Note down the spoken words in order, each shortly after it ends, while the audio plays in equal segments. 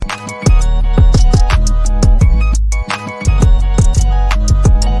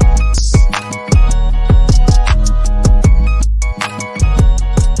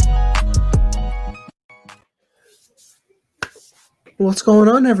What's going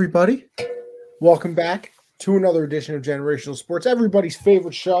on, everybody? Welcome back to another edition of Generational Sports, everybody's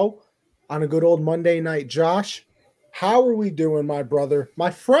favorite show on a good old Monday night. Josh, how are we doing, my brother?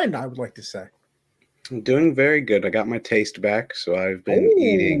 My friend, I would like to say. I'm doing very good. I got my taste back, so I've been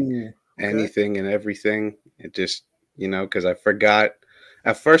eating Oh, okay. anything and everything. It just, because I forgot.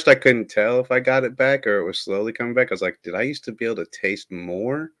 At first, I couldn't tell if I got it back or it was slowly coming back. I was like, did I used to be able to taste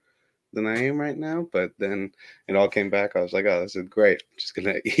more than I am right now? But then it all came back. I was like, oh, this is great. I'm just going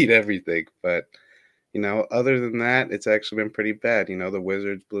to eat everything. But, other than that, it's actually been pretty bad. The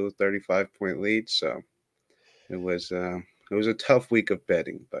Wizards blew a 35-point lead, so it was a tough week of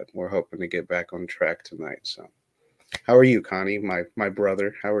betting, but we're hoping to get back on track tonight. So, how are you, Connie? My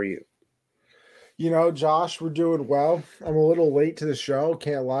brother. How are you? Josh, we're doing well. I'm a little late to the show.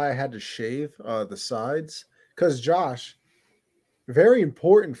 Can't lie, I had to shave the sides because, Josh, very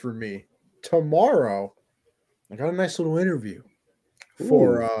important for me. Tomorrow, I got a nice little interview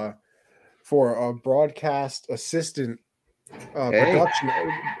for Ooh, for a broadcast assistant hey, production.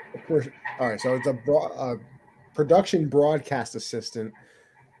 All right, so it's a production broadcast assistant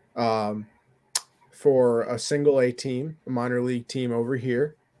um, for a single A team, a minor league team over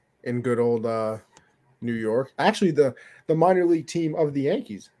here in good old New York. Actually, the minor league team of the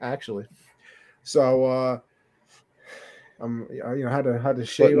Yankees. Actually, so had to foot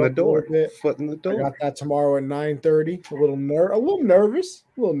shave in the up a little door. bit. Foot in the I got door. that tomorrow at 9:30. A little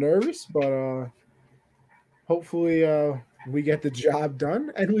nervous, but hopefully we get the job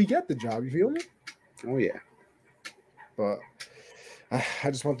done and we get the job. You feel me? Oh yeah. But I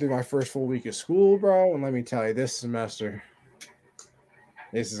just went through my first full week of school, bro, and let me tell you, this semester,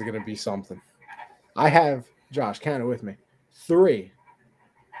 this is going to be something. I have, Josh, count it with me, three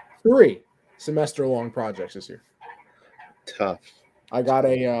semester-long projects this year. Tough. I got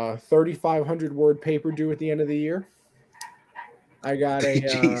a 3,500 word paper due at the end of the year. I got a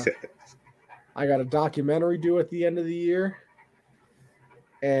Jesus. I got a documentary due at the end of the year,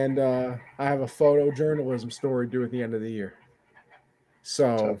 and I have a photojournalism story due at the end of the year.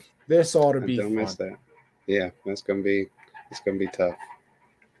 So Tough. this ought to I be don't miss fun. that. Yeah, it's gonna be tough.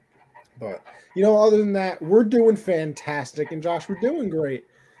 But other than that, we're doing fantastic, and Josh, we're doing great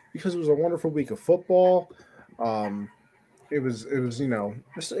because it was a wonderful week of football. Um, it was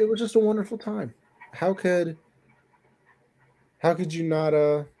just a wonderful time. How could how could you not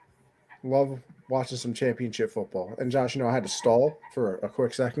love watching some championship football? And Josh, I had to stall for a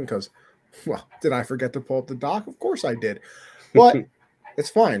quick second because, well, did I forget to pull up the doc? Of course I did, but it's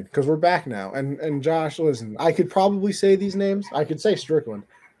fine because we're back now. And Josh, listen, I could probably say these names. I could say Strickland.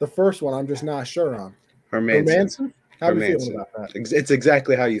 The first one, I'm just not sure on. Hermanson. Hermanson? How we feeling Hermanson. about that? It's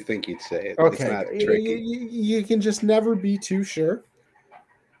exactly how you think you'd say it. It's Okay, not you, tricky. you, you can just never be too sure.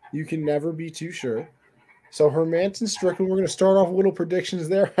 You can never be too sure. So Hermanson, Strickland, we're going to start off with little predictions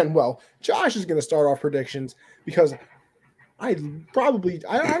there, and well, Josh is going to start off predictions because I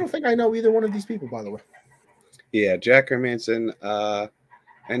don't think I know either one of these people, by the way. Yeah, Jack Hermanson.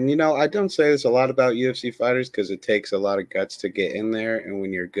 And I don't say this a lot about UFC fighters because it takes a lot of guts to get in there, and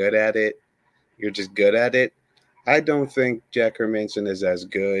when you're good at it, you're just good at it. I don't think Jack Hermanson is as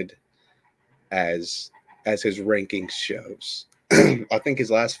good as his rankings shows. I think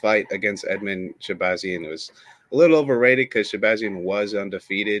his last fight against Edmund Shabazian was a little overrated because Shabazian was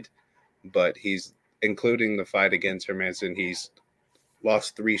undefeated, but he's including the fight against Hermanson, he's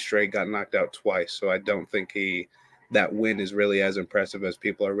lost three straight, got knocked out twice. So I don't think that win is really as impressive as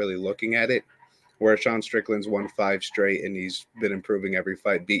people are really looking at it. Where Sean Strickland's won five straight and he's been improving every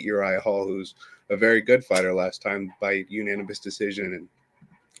fight, beat Uriah Hall, who's a very good fighter last time by unanimous decision, and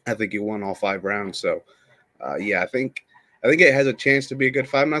I think he won all 5 rounds. So yeah, I think it has a chance to be a good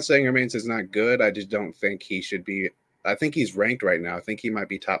fight. I'm not saying Hermanson is not good. I just don't think he should be. I think he's ranked right now. I think he might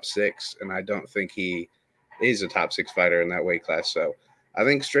be top 6, and I don't think he is a top 6 fighter in that weight class. So I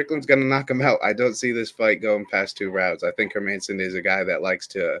think Strickland's going to knock him out. I don't see this fight going past 2 rounds. I think Hermanson is a guy that likes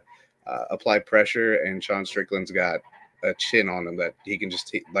to apply pressure, and Sean Strickland's got a chin on him that he can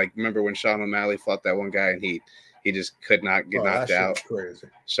just like. Remember when Sean O'Malley fought that one guy and he just could not get Oh, that knocked shit out. was crazy.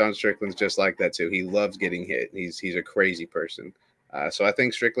 Sean Strickland's just like that too. He loves getting hit. He's a crazy person. So I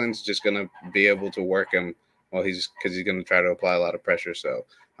think Strickland's just gonna be able to work him. Well, because he's gonna try to apply a lot of pressure. So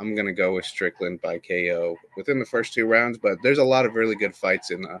I'm gonna go with Strickland by KO within the first 2 rounds. But there's a lot of really good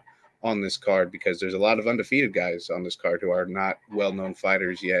fights in on this card because there's a lot of undefeated guys on this card who are not well-known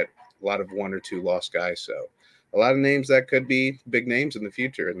fighters yet. A lot of 1 or 2 lost guys. So a lot of names that could be big names in the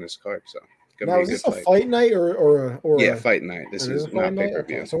future in this card. So it's gonna Now, be a is good this a fight. fight night or Yeah, a? fight night. This It is a is fight not pay night. per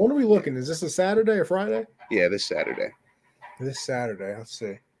Okay, view. so when are we Yeah, looking? Is this a Saturday or Friday? yeah, this Saturday. This Saturday. Let's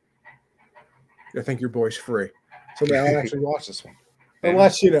see. I think your boy's free, so man, I'll actually watch this one.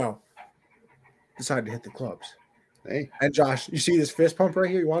 unless decide to hit the clubs. Hey, And Josh, you see this fist pump right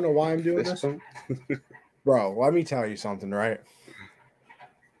here? You want to know why I'm doing fist this? pump. Bro, let me tell you something, right?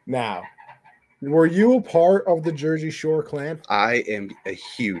 Now, were you a part of the Jersey Shore clan? I am a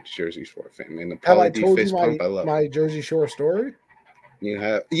huge Jersey Shore fan, man. The Have I Pauly D told you fist pump, I love. my Jersey Shore story? You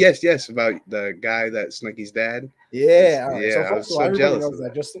have yes, about the guy that Snooky's dad. Yeah, all right. Yeah, So I was first of all, so everybody jealous knows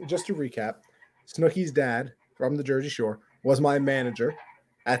of that. Just to recap, Snooky's dad from the Jersey Shore was my manager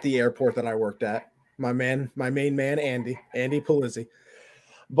at the airport that I worked at. My main man, Andy Palizzi.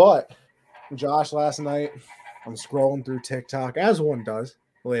 But Josh, last night, I'm scrolling through TikTok, as one does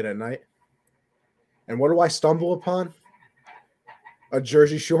late at night. And what do I stumble upon? A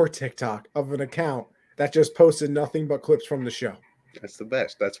Jersey Shore TikTok of an account that just posted nothing but clips from the show. That's the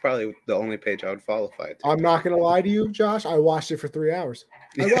best. That's probably the only page I would follow if I had I'm not going to lie to you, Josh. I watched it for 3 hours.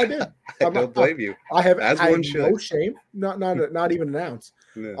 I did. I don't blame you. I have should. no shame. Not even an ounce.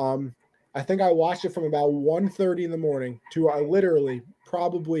 Yeah. I think I watched it from about 1:30 in the morning to literally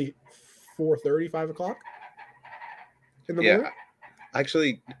probably 4:30, 5 o'clock in the morning.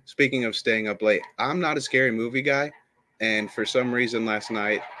 Actually, speaking of staying up late, I'm not a scary movie guy, and for some reason last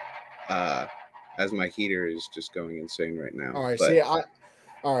night, as my heater is just going insane right now. All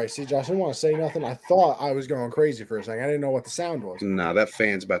right, see, Josh, I didn't want to say nothing. I thought I was going crazy for a second. I didn't know what the sound was. No, that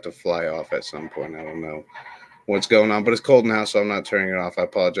fan's about to fly off at some point. I don't know what's going on, but it's cold in the house, so I'm not turning it off. I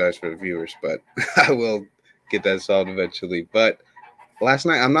apologize for the viewers, but I will get that solved eventually. But last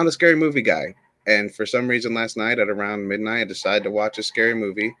night, I'm not a scary movie guy. And for some reason last night at around midnight, I decided to watch a scary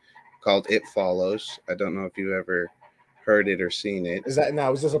movie called It Follows. I don't know if you've ever heard it or seen it. Is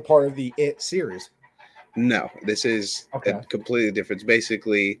this a part of the It series? No, this is a completely different. It's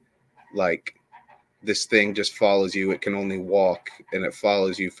basically like this thing just follows you. It can only walk and it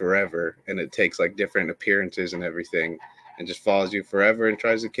follows you forever. And it takes like different appearances and everything and just follows you forever and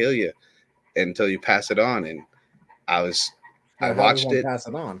tries to kill you until you pass it on. And I watched it. Pass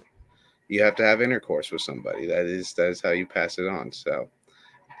it on. You have to have intercourse with somebody. That is how you pass it on. So,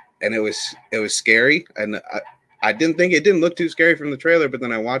 and it was scary. And I didn't look too scary from the trailer, but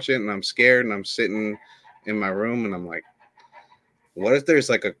then I watch it and I'm scared and I'm sitting in my room and I'm like, what if there's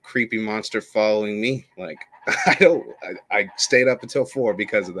like a creepy monster following me? Like, I stayed up until 4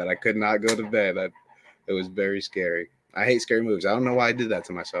 because of that. I could not go to bed. It was very scary. I hate scary movies. I don't know why I did that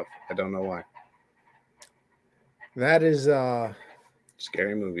to myself. I don't know why. That is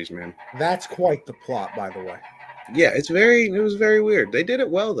scary movies, man. That's quite the plot, by the way. Yeah, it was very weird. They did it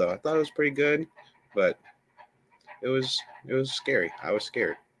well though. I thought it was pretty good, but it was scary. I was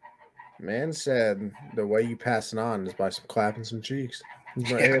scared. Man said the way you pass it on is by some clapping some cheeks.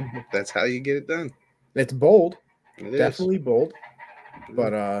 Yeah, that's how you get it done. It's bold. It definitely is. Bold.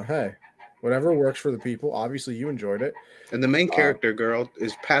 But hey, whatever works for the people. Obviously, you enjoyed it. And the main character girl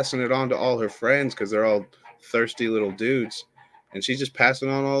is passing it on to all her friends because they're all thirsty little dudes. And she's just passing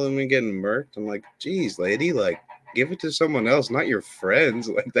on all of them and getting murked. I'm like, geez, lady, like, give it to someone else, not your friends.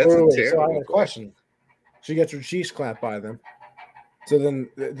 Like, that's a terrible. So I have a question. She gets her cheeks clapped by them. So then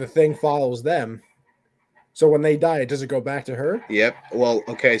the thing follows them. So when they die, does it go back to her? Yep. Well,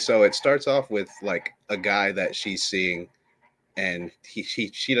 okay. So it starts off with like a guy that she's seeing, and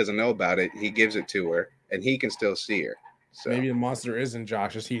she doesn't know about it. He gives it to her, and he can still see her. So maybe the monster isn't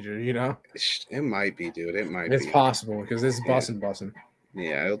Josh's heater. It might be, dude. It might be. It's possible because this is bussing.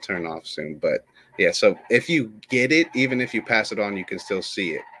 Yeah, it'll turn off soon. But yeah, so if you get it, even if you pass it on, you can still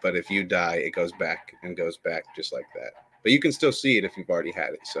see it. But if you die, it goes back just like that. But you can still see it if you've already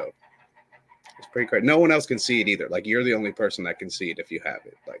had it. So it's pretty crazy. No one else can see it either. Like, you're the only person that can see it if you have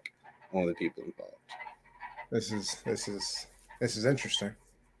it. Like, only people involved. This is interesting.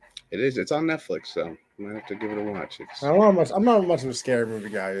 It is. It's on Netflix, so I might have to give it a watch. I'm not much of a scary movie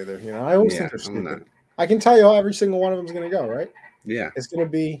guy either. I always think they're stupid. I can tell you how every single one of them is going to go, right? Yeah. It's going to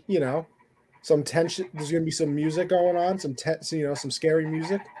be, some tension. There's going to be some music going on, some scary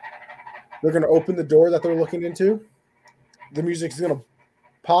music. They're going to open the door that they're looking into. The music's going to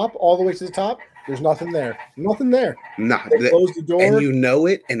pop all the way to the top. There's nothing there. Nothing there. Nah. They close the door. And you know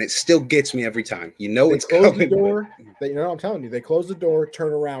it, and it still gets me every time. You know it's close coming. The door. I'm telling you. They close the door,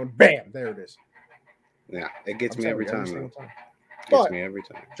 turn around, bam, there it is. Yeah, it gets me every time. It gets me every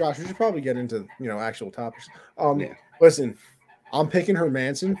time. Josh, we should probably get into, actual topics. Listen, I'm picking her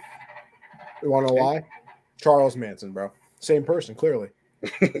Manson. You want to know why? Charles Manson, bro. Same person, clearly.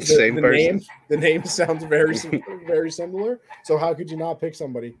 Same person. The name sounds very similar. So how could you not pick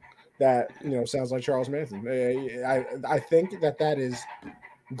somebody that sounds like Charles Manson? I think that is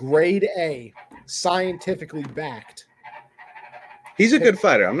grade A, scientifically backed. He's a good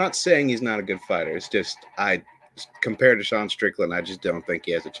fighter. I'm not saying he's not a good fighter. It's just I compared to Sean Strickland, I just don't think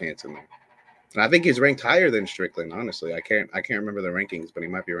he has a chance in there. And I think he's ranked higher than Strickland. Honestly, I can't remember the rankings, but he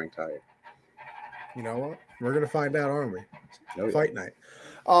might be ranked higher. You know what? We're gonna find out, aren't we? Oh, yeah. Fight night.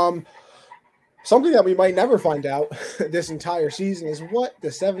 Something that we might never find out this entire season is what the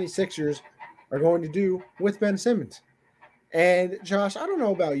 76ers are going to do with Ben Simmons. And Josh, I don't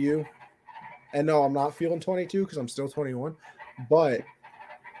know about you. And no, I'm not feeling 22 because I'm still 21. But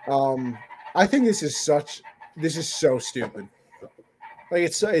I think this is so stupid. Like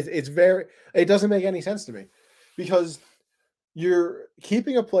it's very, it doesn't make any sense to me because you're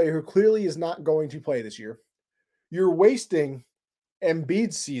keeping a player who clearly is not going to play this year. You're wasting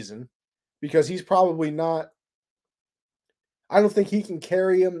Embiid's season because he's probably not. I don't think he can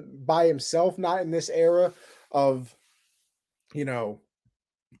carry him by himself, not in this era of, the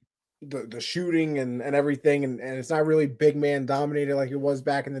shooting and everything, and it's not really big man dominated like it was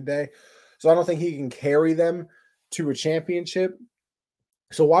back in the day. So I don't think he can carry them to a championship.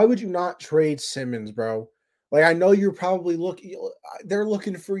 So why would you not trade Simmons, bro? Like, I know you're probably they're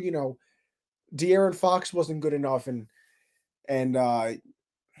looking for, De'Aaron Fox wasn't good enough and they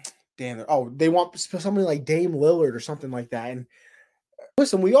want somebody like Dame Lillard or something like that. And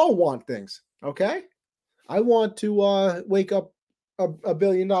listen, we all want things, okay? I want to wake up $1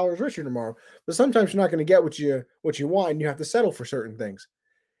 billion richer tomorrow, but sometimes you're not going to get what you want, and you have to settle for certain things.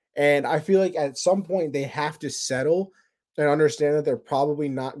 And I feel like at some point they have to settle and understand that they're probably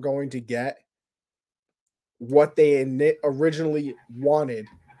not going to get what they originally wanted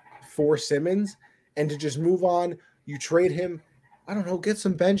for Simmons, and to just move on. You trade him. I don't know. Get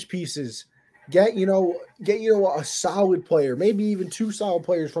some bench pieces. Get a solid player, maybe even 2 solid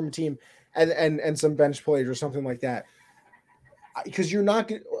players from a team, and some bench players or something like that. Because you're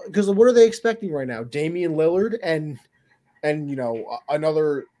not because what are they expecting right now? Damian Lillard and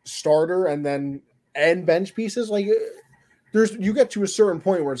another starter and bench pieces. Like you get to a certain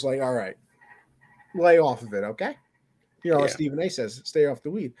point where it's like, all right, lay off of it, okay? As Stephen A says, stay off the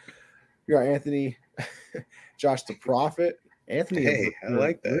weed. Anthony, Josh the Prophet, Anthony. Hey, I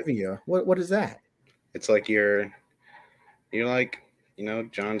like that. Rivia. What is that? It's like you're like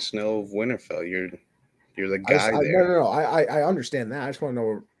Jon Snow of Winterfell. You're the guy there. No. I understand that. I just want to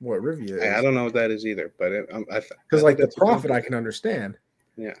know what Rivia is. I don't know what that is either, but because like the Prophet, I can understand.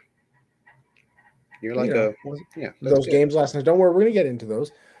 Yeah. You're like those games last night. Don't worry, we're gonna get into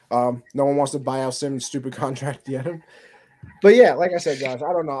those. No one wants to buy out Simmons' stupid contract yet. But yeah, like I said, Josh,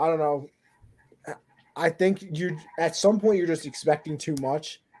 I don't know. I think at some point you're just expecting too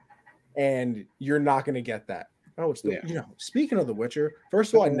much, and you're not going to get that. Oh, it's speaking of The Witcher,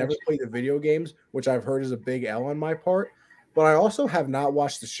 first of all, I never played the video games, which I've heard is a big L on my part, but I also have not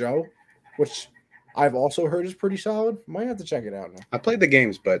watched the show, which I've also heard is pretty solid. Might have to check it out now. I played the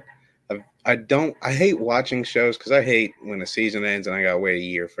games, but I hate watching shows because I hate when a season ends and I gotta wait a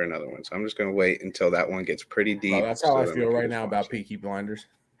year for another one. So I'm just gonna wait until that one gets pretty deep. That's how I feel right now about Peaky Blinders.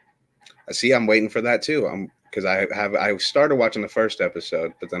 I see. I'm waiting for that too. Because I started watching the first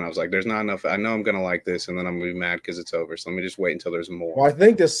episode, but then I was like, there's not enough. I know I'm gonna like this, and then I'm gonna be mad because it's over. So let me just wait until there's more. Well, I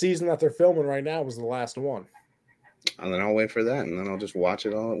think this season that they're filming right now was the last one. And then I'll wait for that, and then I'll just watch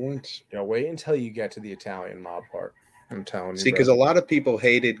it all at once. Wait until you get to the Italian mob part. I'm telling you. See, because a lot of people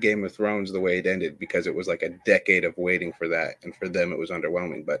hated Game of Thrones the way it ended because it was like a decade of waiting for that, and for them it was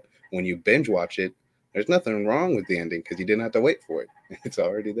underwhelming. But when you binge watch it, there's nothing wrong with the ending because you didn't have to wait for it. It's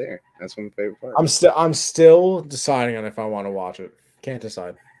already there. That's one of my favorite parts. I'm still deciding on if I want to watch it. Can't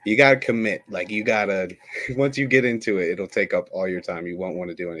decide. You gotta commit. Like you gotta. Once you get into it, it'll take up all your time. You won't want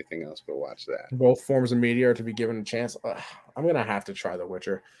to do anything else but watch that. Both forms of media are to be given a chance. I'm gonna have to try The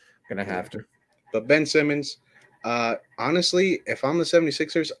Witcher. I'm gonna have to. But Ben Simmons, honestly, if I'm the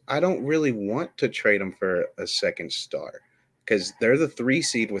 76ers, I don't really want to trade him for a second star because they're the 3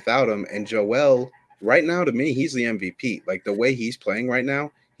 seed without him, and Joel. Right now, to me, he's the MVP. Like the way he's playing right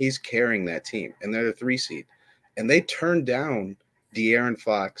now, he's carrying that team, and they're the 3 seed. And they turned down De'Aaron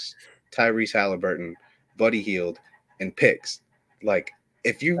Fox, Tyrese Halliburton, Buddy Hield, and picks. Like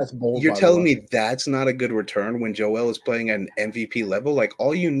if you're telling me that's not a good return when Joel is playing at an MVP level, like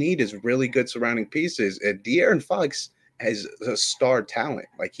all you need is really good surrounding pieces. And De'Aaron Fox has a star talent.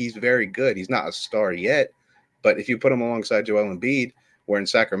 Like he's very good. He's not a star yet, but if you put him alongside Joel Embiid. Where in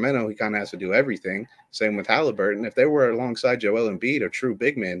Sacramento, he kind of has to do everything. Same with Halliburton. If they were alongside Joel Embiid, a true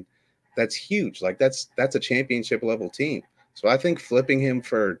big man, that's huge. Like that's a championship level team. So I think flipping him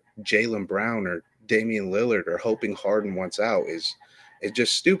for Jaylen Brown or Damian Lillard or hoping Harden wants out is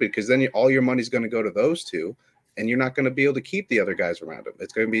just stupid because then all your money's going to go to those two, and you're not going to be able to keep the other guys around him.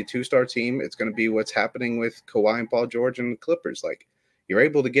 It's going to be a 2-star team. It's going to be what's happening with Kawhi and Paul George and the Clippers. Like you're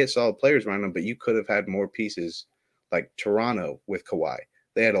able to get solid players around him, but you could have had more pieces like Toronto with Kawhi.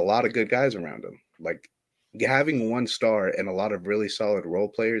 They had a lot of good guys around him. Like having one star and a lot of really solid role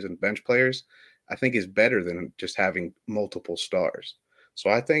players and bench players, I think is better than just having multiple stars. So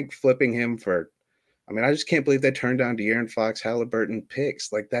I think flipping him for, I mean, I just can't believe they turned down De'Aaron Fox, Halliburton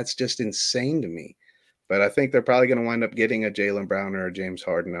picks. Like that's just insane to me. But I think they're probably going to wind up getting a Jaylen Brown or a James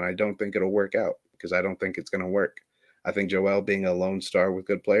Harden, and I don't think it'll work out because I don't think it's going to work. I think Joel being a lone star with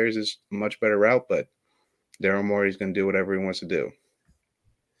good players is a much better route, but Daryl Morey's going to do whatever he wants to do.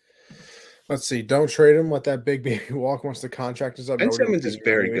 Let's see. Don't trade him. Let that big baby walk once the contract is up. Ben Simmons is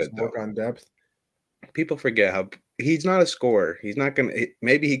very good, work though. On depth. People forget how he's not a scorer. He's not going to –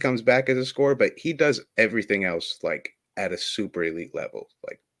 maybe he comes back as a scorer, but he does everything else like at a super elite level.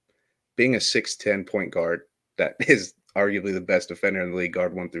 Like being a 6'10" point guard that is arguably the best defender in the league,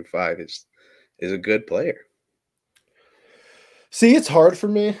 guard 1 through 5, is a good player. See, it's hard for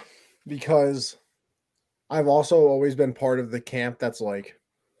me because I've also always been part of the camp that's like,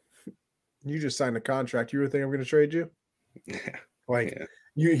 you just signed a contract. You really think I'm going to trade you? Like,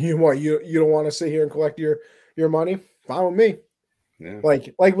 you what? You don't want to sit here and collect your money? Fine with me. Yeah.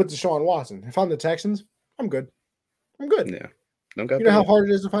 Like with Deshaun Watson. If I'm the Texans, I'm good. I'm good. Yeah. You know how hard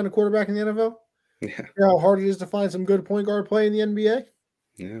it is to find a quarterback in the NFL? Yeah. You know how hard it is to find some good point guard play in the NBA?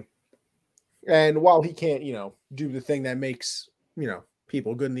 Yeah. And while he can't, do the thing that makes,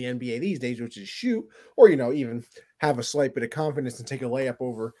 people good in the NBA these days, which is shoot, or, even have a slight bit of confidence and take a layup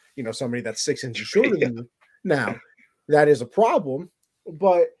over, somebody that's 6 inches shorter than you. Now, that is a problem.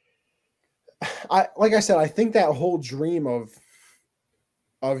 But like I said, I think that whole dream of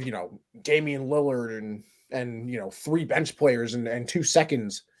Damian Lillard and 3 bench players and 2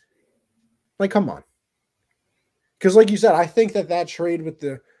 seconds, like, come on. Because like you said, I think that trade with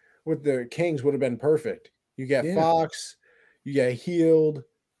the Kings would have been perfect. You get Fox, you get Hield,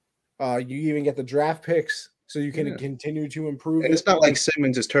 you even get the draft picks, so you can continue to improve. And it's not like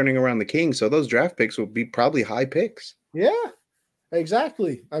Simmons is turning around the Kings, so those draft picks will be probably high picks. Yeah,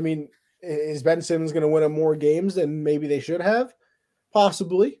 exactly. I mean, is Ben Simmons going to win more games than maybe they should have?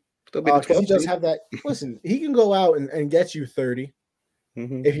 Possibly. Because he does have that. Listen, he can go out and get you 30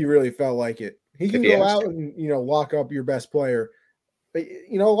 if he really felt like it. He can go out and lock up your best player. But,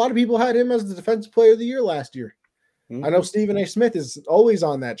 a lot of people had him as the defensive player of the year last year. I know Stephen A. Smith is always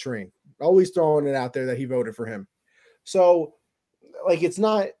on that train, always throwing it out there that he voted for him. So, like, it's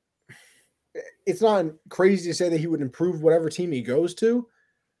not crazy to say that he would improve whatever team he goes to,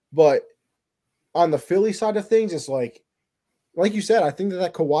 but on the Philly side of things, it's like you said, I think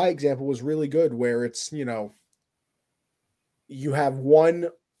that Kawhi example was really good, where it's you have one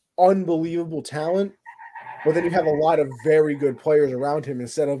unbelievable talent, but then you have a lot of very good players around him,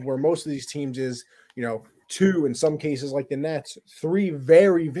 instead of where most of these teams is 2, in some cases like the Nets, 3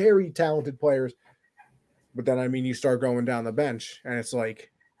 very, very talented players. But then, I mean, you start going down the bench and it's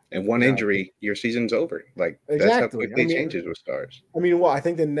like, and one injury, your season's over. Like exactly. That's how quickly it changes with stars. I mean, I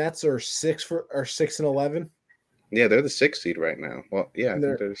think the Nets are 6-11. Yeah, they're the 6th seed right now. Well, yeah, I think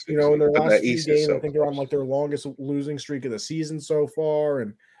they're the 6th seed. In their last 3 games, I think they're on like their longest losing streak of the season so far.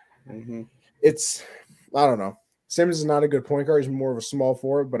 And it's, I don't know. Simmons is not a good point guard. He's more of a small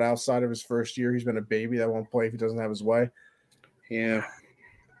forward, but outside of his first year, he's been a baby that won't play if he doesn't have his way. Yeah.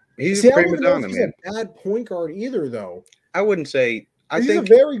 He's a prima donna, man. He's a bad point guard either, though. I wouldn't say. He's a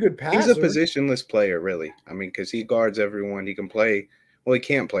very good passer. He's a positionless player, really. I mean, because he guards everyone. He can play. Well, he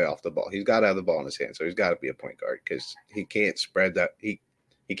can't play off the ball. He's got to have the ball in his hand, so he's got to be a point guard because he can't spread that. He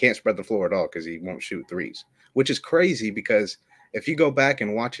can't spread the floor at all because he won't shoot threes, which is crazy because if you go back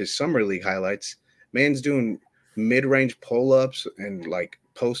and watch his summer league highlights, man's doing mid-range pull-ups and like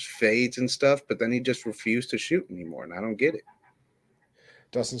post fades and stuff, but then he just refused to shoot anymore, and I don't get it.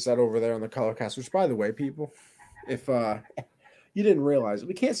 Dustin said over there on the Colorcast, which, by the way, people, if you didn't realize,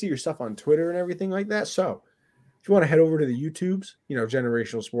 we can't see your stuff on Twitter and everything like that. So if you want to head over to the YouTubes,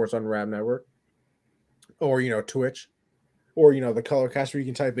 Generational Sports on Rab Network, or, Twitch, or, the Colorcast, where you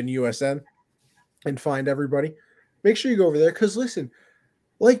can type in USN and find everybody, make sure you go over there. Because listen,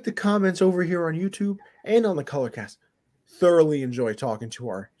 like the comments over here on YouTube and on the Colorcast, thoroughly enjoy talking to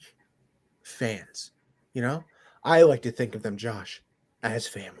our fans. I like to think of them, Josh, as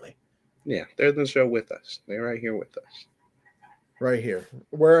family. Yeah, they're in the show with us. They're right here with us. Right here.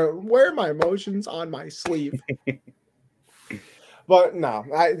 Where are my emotions on my sleeve? But no,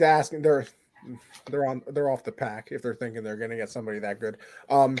 they're off the pack if they're thinking they're gonna get somebody that good.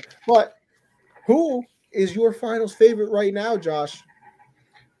 But who is your finals favorite right now, Josh?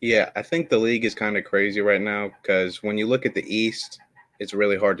 Yeah, I think the league is kind of crazy right now because when you look at the East, it's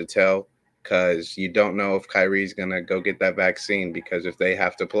really hard to tell. because you don't know if Kyrie's gonna go get that vaccine. Because if they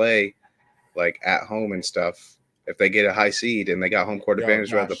have to play like at home and stuff, if they get a high seed and they got home court Yo, advantage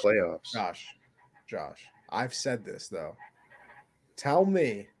throughout the playoffs, Josh, I've said this though. Tell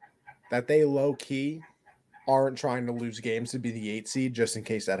me that they low key aren't trying to lose games to be the 8 seed just in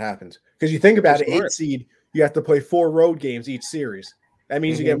case that happens. Because you think about it, 8 seed, you have to play 4 road games each series. That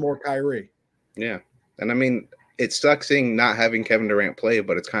means you get more Kyrie. Yeah. And I mean, it sucks seeing not having Kevin Durant play,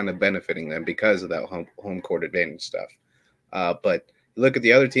 but it's kind of benefiting them because of that home court advantage stuff. But look at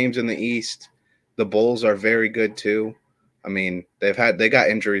the other teams in the East. The Bulls are very good too. I mean, they got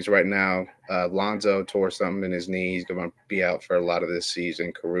injuries right now. Lonzo tore something in his knee. He's going to be out for a lot of this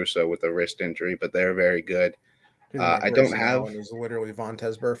season. Caruso with a wrist injury, but they're very good. I don't have. Allen is literally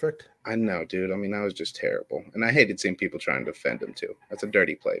Vontaze perfect. I know, dude. I mean, that was just terrible, and I hated seeing people trying to defend him too. That's a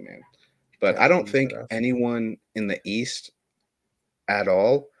dirty play, man. But I don't think anyone in the East at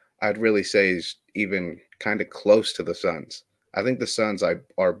all, I'd really say, is even kind of close to the Suns. I think the Suns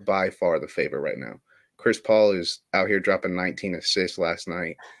are by far the favorite right now. Chris Paul is out here dropping 19 assists last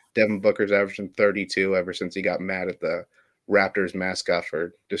night. Devin Booker's averaging 32 ever since he got mad at the Raptors mascot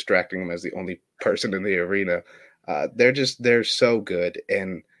for distracting him as the only person in the arena. They're so good.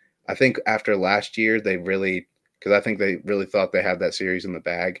 And I think after last year, because I think they really thought they had that series in the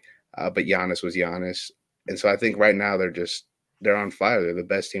bag. But Giannis was Giannis. And so I think right now they're on fire. They're the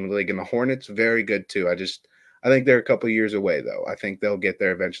best team in the league. And the Hornets, very good too. I think they're a couple years away, though. I think they'll get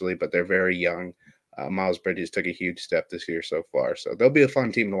there eventually, but they're very young. Miles Bridges took a huge step this year so far. So they'll be a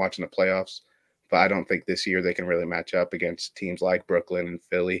fun team to watch in the playoffs. But I don't think this year they can really match up against teams like Brooklyn and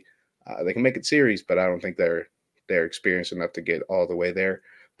Philly. They can make it series, but I don't think they're experienced enough to get all the way there.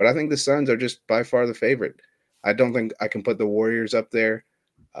 But I think the Suns are just by far the favorite. I don't think I can put the Warriors up there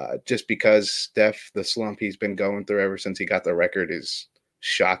just because Steph, the slump he's been going through ever since he got the record is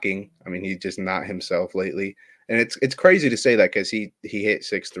shocking. I mean, he's just not himself lately. And it's crazy to say that because he hit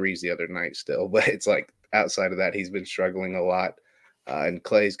 6 threes the other night still. But it's like outside of that, he's been struggling a lot. And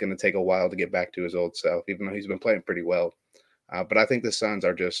Clay's going to take a while to get back to his old self, even though he's been playing pretty well. But I think the Suns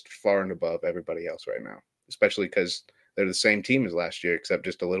are just far and above everybody else right now, especially because they're the same team as last year, except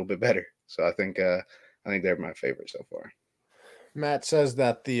just a little bit better. So I think they're my favorite so far. Matt says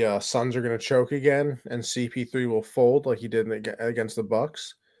that the Suns are going to choke again, and CP3 will fold like he did against the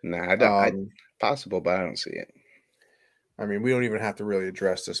Bucks. Nah, I don't. Possible, but I don't see it. I mean, we don't even have to really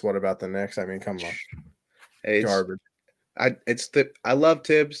address this. What about the Knicks? I mean, come on, garbage. I love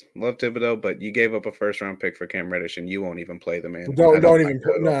Tibbs, love Thibodeau, but you gave up a first-round pick for Cam Reddish, and you won't even play the man. Don't even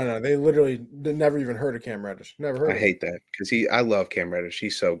put. No. They literally never even heard of Cam Reddish. Never heard. I hate that because I love Cam Reddish.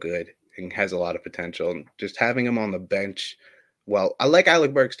 He's so good and has a lot of potential. And just having him on the bench. Well, I like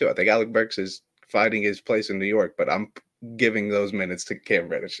Alec Burks too. I think Alec Burks is fighting his place in New York, but I'm giving those minutes to Cam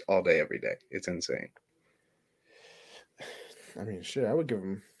Reddish all day, every day. It's insane. I mean, shit. I would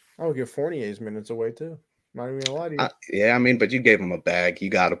give Fournier's minutes away too. Not even gonna lie to you. Yeah, I mean, but you gave him a bag. You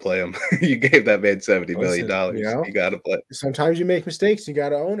got to play him. You gave that man $70 million. You got to play. Sometimes you make mistakes. You got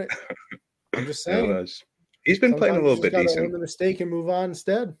to own it. I'm just saying. He's been playing a little bit decent. Own the mistake and move on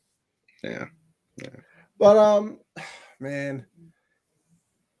instead. Yeah. But man,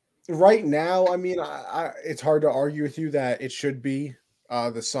 right now, I mean, it's hard to argue with you that it should be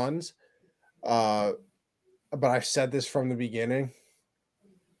the Suns. But I've said this from the beginning.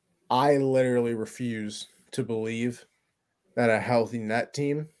 I literally refuse to believe that a healthy net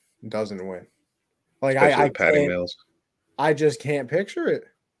team doesn't win. Like I just can't picture it.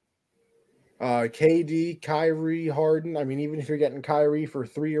 KD, Kyrie, Harden. I mean, even if you're getting Kyrie for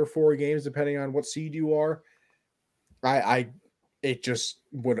 3 or 4 games, depending on what seed you are, it just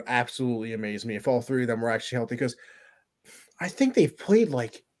would absolutely amaze me if all 3 of them were actually healthy. Because I think they've played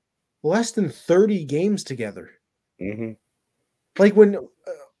like less than 30 games together. Mm-hmm. Like when,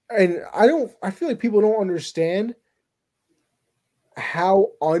 and I feel like people don't understand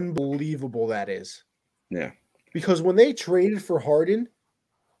how unbelievable that is. Yeah. Because when they traded for Harden,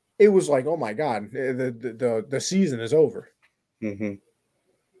 it was like, oh my God, the season is over. Mm-hmm.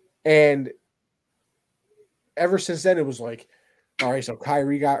 And ever since then, it was like, all right, so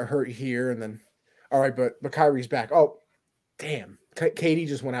Kyrie got hurt here, and then, all right, but Kyrie's back. Oh, damn, KD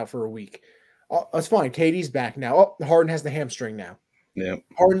just went out for a week. Oh, that's fine. KD's back now. Oh, Harden has the hamstring now. Yeah.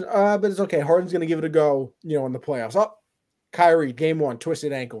 Harden, but it's okay. Harden's going to give it a go, in the playoffs. Oh, Kyrie, game 1,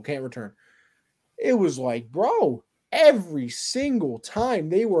 twisted ankle, can't return. It was like, bro, every single time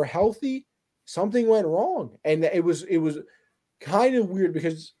they were healthy, something went wrong. And it was kind of weird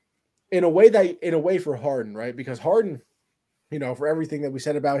because in a way for Harden, right? Because Harden, for everything that we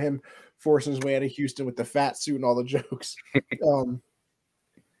said about him forcing his way out of Houston with the fat suit and all the jokes,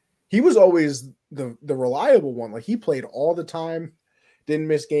 he was always the reliable one. Like he played all the time, didn't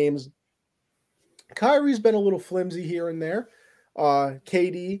miss games. Kyrie's been a little flimsy here and there.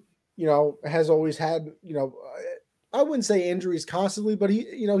 KD, has always had, I wouldn't say injuries constantly, but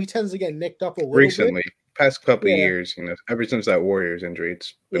he tends to get nicked up a little bit. Recently, past couple of Yeah. years, ever since that Warriors injury,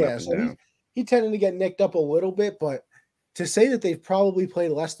 it's been up and So down. he tended to get nicked up a little bit, but to say that they've probably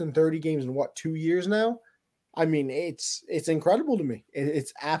played less than 30 games in 2 years now, I mean, it's incredible to me.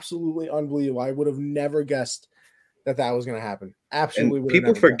 It's absolutely unbelievable. I would have never guessed that was going to happen. Absolutely. And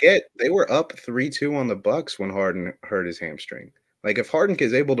people forget they were up 3-2 on the Bucks when Harden hurt his hamstring. Like if Harden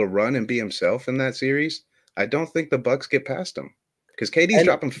is able to run and be himself in that series, I don't think the Bucks get past him because KD's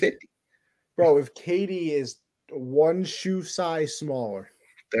dropping 50. Bro, if KD is one shoe size smaller,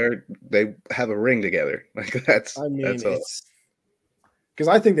 they have a ring together. Like that's. It's because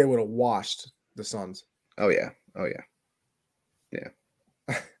I think they would have washed the Suns. Oh yeah. Because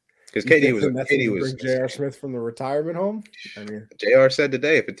KD was J.R. Smith from the retirement home. I mean, JR said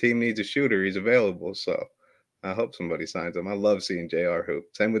today if a team needs a shooter, he's available. So I hope somebody signs him. I love seeing JR hoop.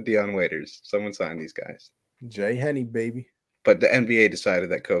 Same with Dion Waiters. Someone sign these guys. Jay Henny, baby. But the NBA decided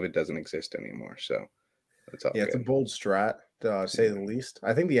that COVID doesn't exist anymore. So that's all. Yeah, it's a bold strat, to say the least.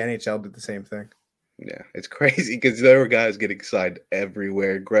 I think the NHL did the same thing. Yeah, it's crazy because there were guys getting signed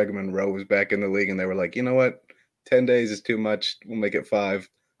everywhere. Greg Monroe was back in the league, and they were like, you know what? 10 days is too much. We'll make it 5.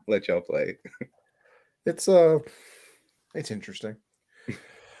 Let y'all play. It's interesting.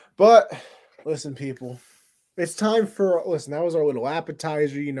 But listen, people, it's time for that was our little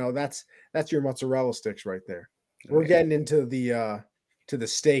appetizer. That's your mozzarella sticks right there. We're getting into the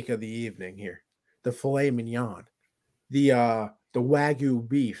steak of the evening here. The filet mignon. The Wagyu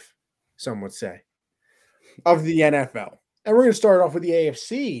beef, some would say, of the NFL. And we're going to start off with the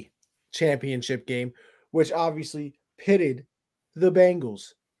AFC championship game, which obviously pitted the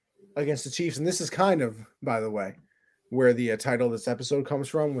Bengals against the Chiefs. And this is kind of, by the way, where the title of this episode comes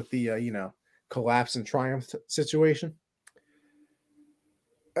from with the, collapse and triumph situation.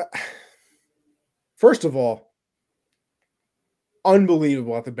 First of all,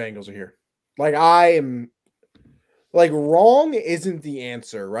 unbelievable that the Bengals are here. Like, I am, like, wrong isn't the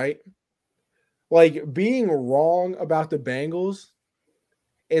answer, right? Like, being wrong about the Bengals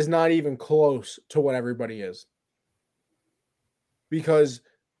is not even close to what everybody is. Because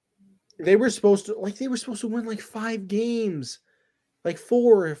they were supposed to win like 5 games, like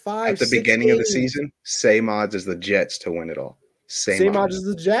 4 or 5. At the beginning of the season, same odds as the Jets to win it all. Same odds as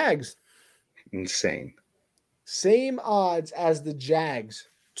the Jags. Insane. Same odds as the Jags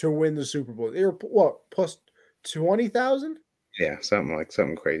to win the Super Bowl. They were what, plus 20,000? Yeah,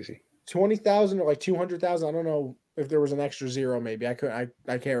 something crazy. 20,000 or like 200,000. I don't know if there was an extra zero. Maybe I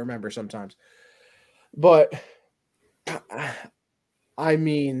can't remember sometimes. But I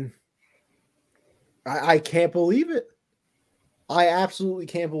mean, I can't believe it. I absolutely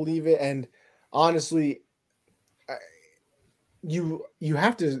can't believe it. And honestly, you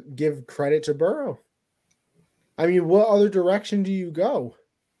have to give credit to Burrow. I mean, what other direction do you go?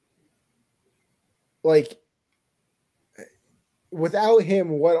 Like, without him,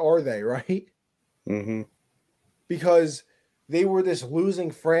 what are they, right? Mm-hmm. Because they were this losing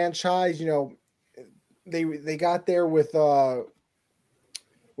franchise. They got there with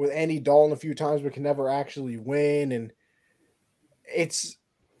Andy Dalton a few times, but can never actually win, and it's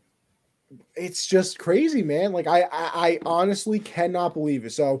just crazy, man. Like I honestly cannot believe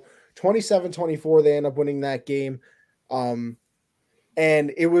it. So 27-24, they end up winning that game.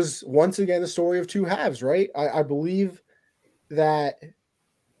 And it was once again the story of two halves, right? I believe that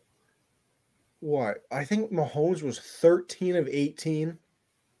I think Mahomes was 13 of 18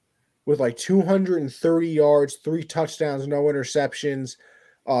 with like 230 yards, 3 touchdowns, no interceptions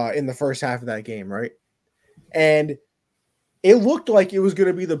in the first half of that game, right? And it looked like it was going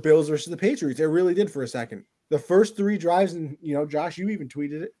to be the Bills versus the Patriots. It really did for a second. The first 3 drives, and Josh, you even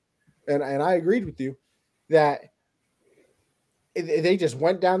tweeted it, and I agreed with you that they just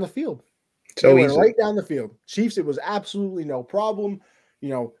went down the field. They went right down the field. Chiefs, it was absolutely no problem.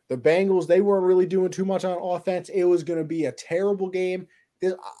 The Bengals, they weren't really doing too much on offense. It was going to be a terrible game.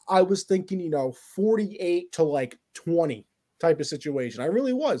 I was thinking, 48 to like 20 type of situation. I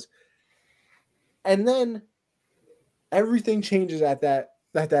really was. And then everything changes at that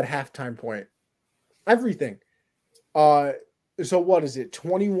halftime point. Everything. So what is it?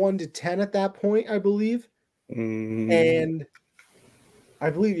 21-10 at that point, I believe. And I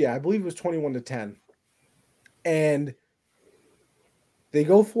believe it was 21-10. And they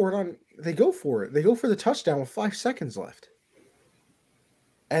go for it. They go for the touchdown with 5 seconds left.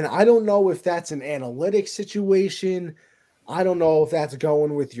 And I don't know if that's an analytics situation. I don't know if that's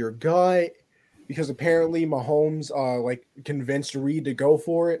going with your gut because apparently Mahomes like convinced Reed to go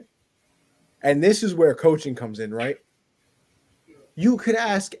for it. And this is where coaching comes in, right? You could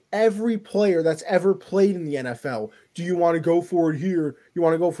ask every player that's ever played in the NFL, do you want to go for it here? You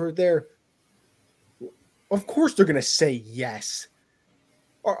want to go for it there? Of course they're going to say yes.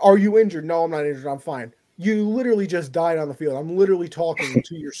 Are you injured? No, I'm not injured. I'm fine. You literally just died on the field. I'm literally talking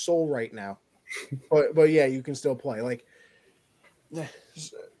to your soul right now. But yeah, you can still play. Like,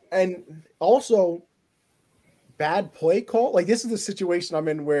 and also bad play call. Like this is the situation I'm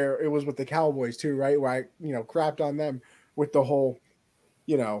in where it was with the Cowboys too, right? Where I, crapped on them with the whole,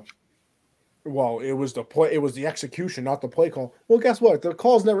 well, it was the play, it was the execution, not the play call. Well, guess what? The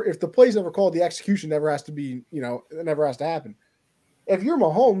calls never, if the play's never called, the execution never has to be, it never has to happen. If you're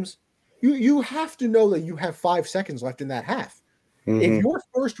Mahomes, you have to know that you have 5 seconds left in that half. Mm-hmm. If your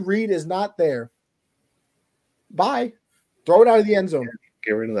first read is not there, bye. Throw it out of the end zone.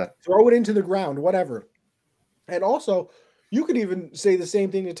 Get rid of that. Throw it into the ground, whatever. And also, you could even say the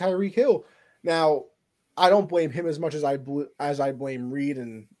same thing to Tyreek Hill. Now, I don't blame him as much as I blame Reed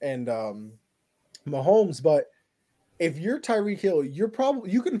and Mahomes, but if you're Tyreek Hill, you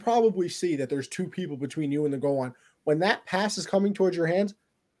can probably see that there's 2 people between you and the goal line. When that pass is coming towards your hands,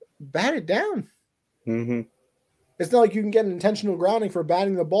 bat it down. Mm-hmm. It's not like you can get an intentional grounding for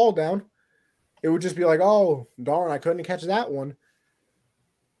batting the ball down. It would just be like, oh, darn, I couldn't catch that one.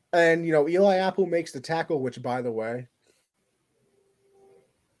 And, Eli Apple makes the tackle, which, by the way,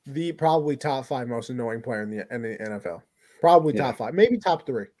 the probably top 5 most annoying player in the NFL. Probably top 5, maybe top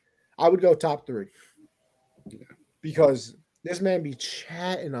 3. I would go top 3. Yeah. Because this man be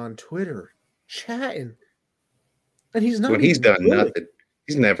chatting on Twitter. Chatting. And he's not. When he's done nothing.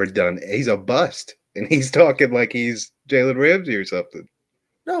 He's never done. He's a bust. And he's talking like he's Jalen Ramsey or something.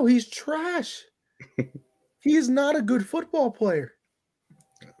 No, he's trash. He is not a good football player.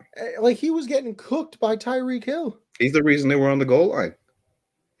 Like, he was getting cooked by Tyreek Hill. He's the reason they were on the goal line.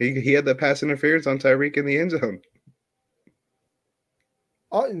 He had that pass interference on Tyreek in the end zone.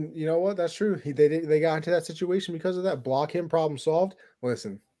 Oh, and you know what? That's true. They got into that situation because of that. Block him, problem solved.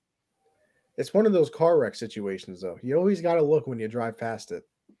 Listen, it's one of those car wreck situations, though. You always got to look when you drive past it.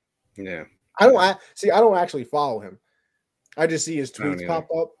 Yeah. I don't actually follow him. I just see his tweets pop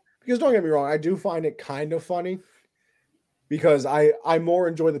up. Because don't get me wrong, I do find it kind of funny. Because I more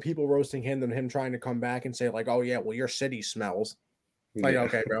enjoy the people roasting him than him trying to come back and say, like, oh, yeah, well, your city smells. Like,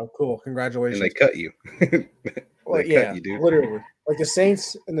 okay, bro, cool. Congratulations. And they cut you. Well, yeah, you, dude. Literally. Like the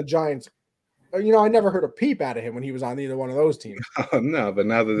Saints and the Giants. I never heard a peep out of him when he was on either one of those teams. Oh, no, but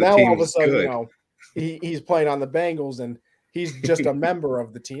now that the team's all of a sudden, good. He's playing on the Bengals and he's just a member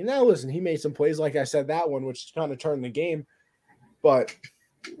of the team. Now, listen, he made some plays, like I said, that one, which kind of turned the game. But,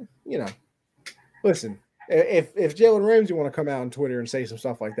 listen, if Jalen Ramsey want to come out on Twitter and say some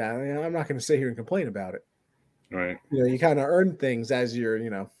stuff like that, I'm not going to sit here and complain about it. Right. You kind of earn things as you're,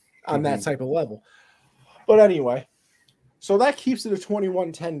 on that type of level. But anyway, so that keeps it a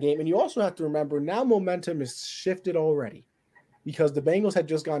 21-10 game. And you also have to remember now momentum is shifted already because the Bengals had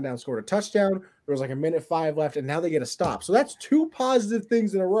just gone down, scored a touchdown. There was like 1:05 left, and now they get a stop. So that's 2 positive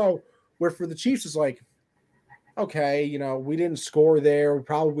things in a row where for the Chiefs it's like, okay, we didn't score there. We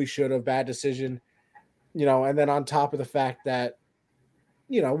probably should have. Bad decision. And then on top of the fact that,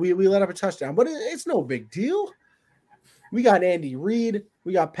 we let up a touchdown. But it's no big deal. We got Andy Reid.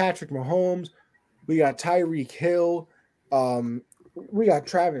 We got Patrick Mahomes. We got Tyreek Hill. We got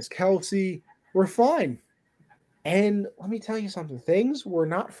Travis Kelce. We're fine. And let me tell you something. Things were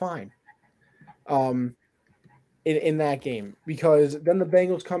not fine in that game because then the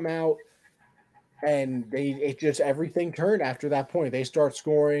Bengals come out and everything turned after that point. They start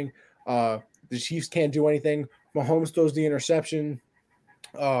scoring. The Chiefs can't do anything. Mahomes throws the interception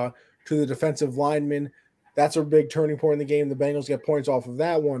to the defensive lineman. That's a big turning point in the game. The Bengals get points off of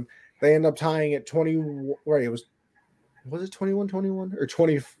that one. They end up tying at 20. Right, was it 21-21 or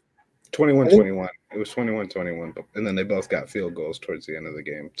 20? 21-21. It was 21-21, and then they both got field goals towards the end of the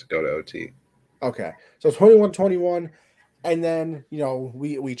game to go to OT. Okay, so 21-21, and then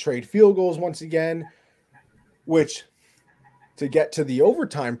we trade field goals once again, which to get to the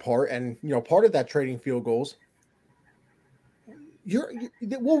overtime part, and part of that trading field goals.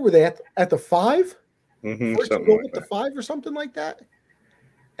 What were they at the 5? Mm-hmm, First goal at the 5 or something like that.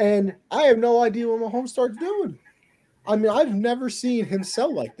 And I have no idea what Mahomes starts doing. I mean, I've never seen him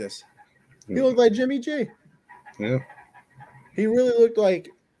sell like this. He looked like Jimmy G. Yeah. He really looked like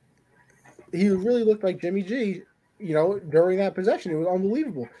Jimmy G, during that possession. It was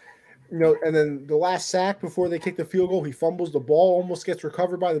unbelievable. And then the last sack before they kick the field goal, he fumbles the ball, almost gets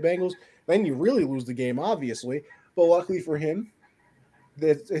recovered by the Bengals. Then you really lose the game, obviously. but luckily for him,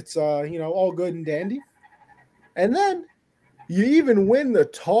 it's all good and dandy. And then you even win the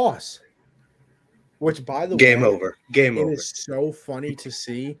toss, which, by the Game way, over. Game it over. is so funny to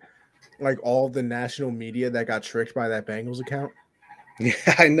see like all the national media that got tricked by that Bengals account. Yeah,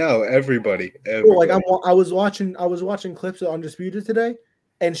 I know. Everybody. Like I was watching clips of Undisputed today,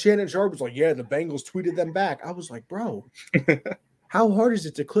 and Shannon Sharp was like, "Yeah, the Bengals tweeted them back." I was like, "Bro, how hard is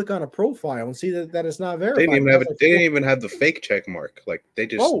it to click on a profile and see that it's not verified?" They didn't even have the fake check mark. Like they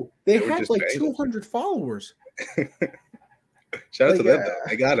were had like 200 followers. Shout out to them though.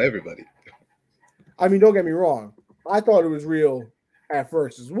 They got everybody. I mean, don't get me wrong. I thought it was real at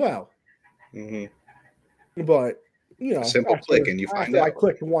first as well. Mm-hmm. But a simple click and you find out. I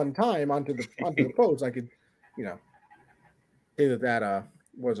clicked one time onto the post, I could, say that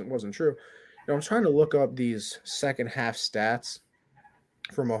wasn't true. I'm trying to look up these second half stats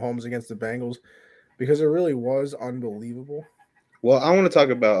for Mahomes against the Bengals because it really was unbelievable. Well, I want to talk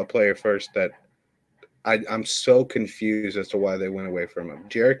about a player first that I'm so confused as to why they went away from him.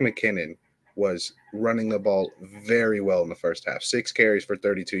 Jerick McKinnon was running the ball very well in the first half, 6 carries for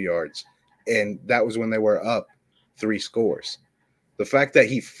 32 yards. And that was when they were up 3 scores. The fact that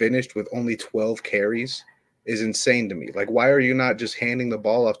he finished with only 12 carries is insane to me. Like, why are you not just handing the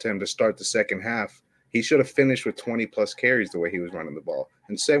ball off to him to start the second half? He should have finished with 20 plus carries the way he was running the ball.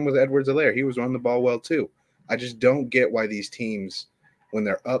 And same with Edwards-Helaire. He was running the ball well too. I just don't get why these teams, when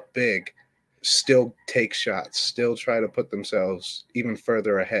they're up big, still take shots, still try to put themselves even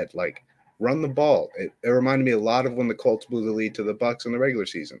further ahead. Like, run the ball. It reminded me a lot of when the Colts blew the lead to the Bucs in the regular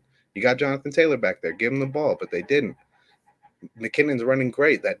season. You got Jonathan Taylor back there. Give him the ball, but they didn't. McKinnon's running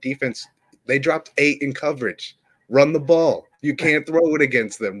great. That defense, they dropped 8 in coverage. Run the ball. You can't throw it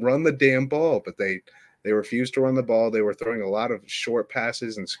against them. Run the damn ball. But they refused to run the ball. They were throwing a lot of short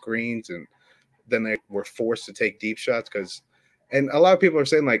passes and screens, and then they were forced to take deep shots because – and a lot of people are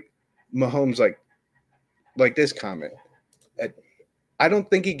saying, like, Mahomes, like this comment. I don't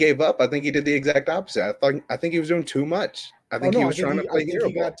think he gave up. I think he did the exact opposite. I think he was doing too much. I think he was trying to play hero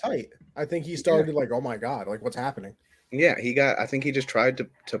ball. Got tight. I think he started like, oh my God, like what's happening? Yeah, I think he just tried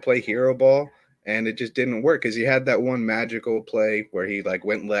to play hero ball, and it just didn't work because he had that one magical play where he like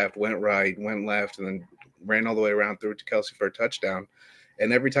went left, went right, went left, and then ran all the way around, threw it to Kelce for a touchdown.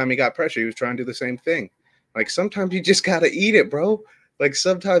 And every time he got pressure, he was trying to do the same thing. Like sometimes you just gotta eat it, bro. Like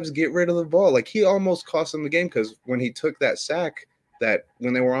sometimes get rid of the ball. Like he almost cost them the game because when he took that sack, that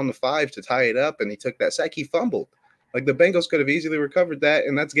when they were on the 5 to tie it up, and he took that sack, he fumbled. Like the Bengals could have easily recovered that,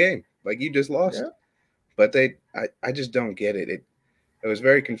 and that's game. Like you just lost. Yeah. But I just don't get it. It was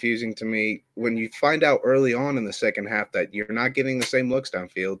very confusing to me when you find out early on in the second half that you're not getting the same looks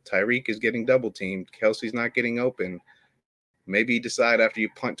downfield. Tyreek is getting double teamed. Kelce's not getting open. Maybe you decide after you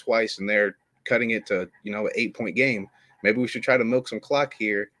punt twice and they're cutting it to, an 8-point game, maybe we should try to milk some clock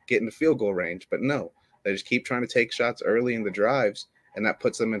here, get in the field goal range. But no, they just keep trying to take shots early in the drives, and that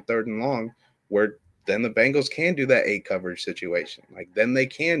puts them in 3rd and long, where then the Bengals can do that 8 coverage situation. Like then they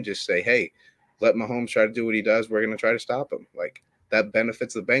can just say, hey, let Mahomes try to do what he does. We're going to try to stop him. Like that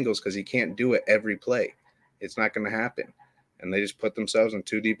benefits the Bengals because he can't do it every play. It's not going to happen. And they just put themselves in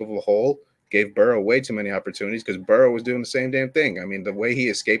too deep of a hole, gave Burrow way too many opportunities because Burrow was doing the same damn thing. I mean, the way he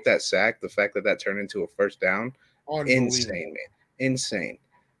escaped that sack, the fact that turned into a first down, insane, man. Insane.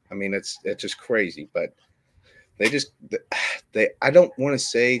 I mean, it's just crazy. But I don't want to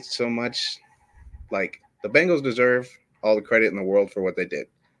say so much like the Bengals deserve all the credit in the world for what they did.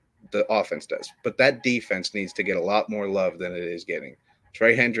 The offense does. But that defense needs to get a lot more love than it is getting.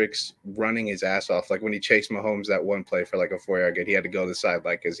 Trey Hendricks running his ass off. Like when he chased Mahomes that one play for like a 4-yard gain, he had to go to the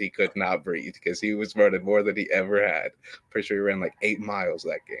sideline because he could not breathe because he was running more than he ever had. Pretty sure he ran like 8 miles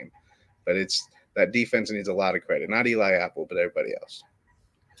that game. But that defense needs a lot of credit. Not Eli Apple, but everybody else.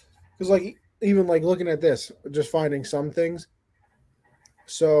 Because like even like looking at this, just finding some things.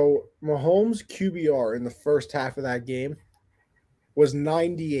 So Mahomes' QBR in the first half of that game was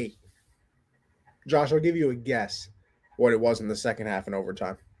 98. Josh, I'll give you a guess what it was in the second half and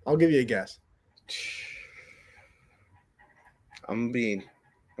overtime. I'll give you a guess. I'm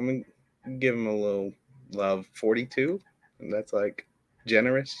gonna give him a little love. 42, and that's like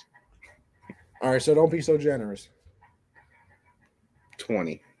generous. All right, so don't be so generous.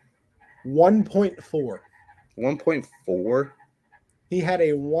 20. 1.4. 1.4. He had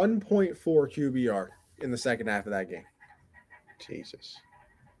a 1.4 QBR in the second half of that game. Jesus.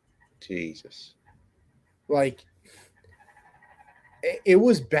 Like, it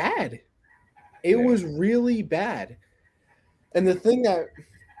was bad. It was really bad. And the thing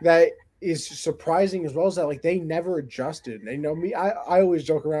that is surprising as well is that, like, they never adjusted. And, me, I always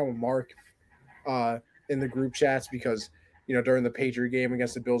joke around with Mark. in the group chats because during the Patriot game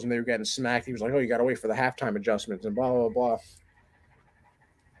against the Bills when they were getting smacked, he was like, "Oh, you got to wait for the halftime adjustments and blah blah blah."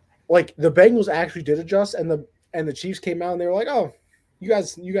 Like the Bengals actually did adjust, and the Chiefs came out and they were like, "Oh, you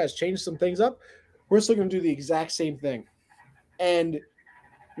guys changed some things up. We're still going to do the exact same thing." And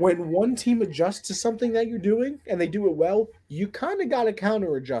when one team adjusts to something that you're doing and they do it well, you kind of got to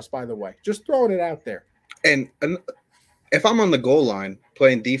counter adjust. By the way, just throwing it out there. And if I'm on the goal line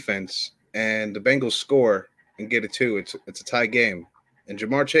playing defense and the Bengals score and get a 2, it's a tie game, and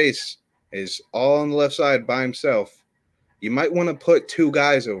Jamar Chase is all on the left side by himself, you might want to put 2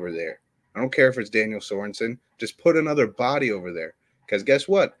 guys over there. I don't care if it's Daniel Sorensen. Just put another body over there. Because guess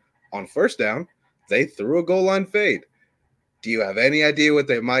what? On first down, they threw a goal line fade. Do you have any idea what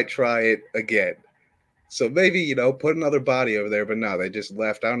they might try it again? So maybe, put another body over there. But no, they just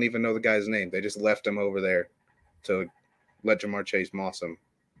left. I don't even know the guy's name. They just left him over there to let Jamar Chase moss him.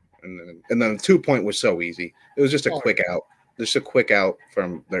 And then the 2-point was so easy. It was just a quick out. Just a quick out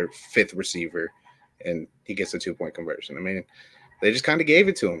from their 5th receiver. And he gets a 2-point conversion. I mean, they just kind of gave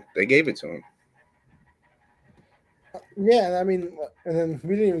it to him. They gave it to him. Yeah, I mean, and then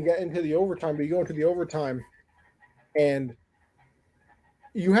we didn't even get into the overtime, but you go into the overtime, and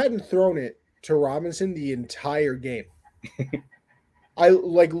you hadn't thrown it to Robinson the entire game.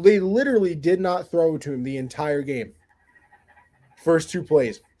 They literally did not throw to him the entire game. First 2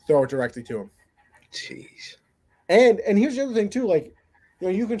 plays, throw it directly to him. Jeez. And here's the other thing too,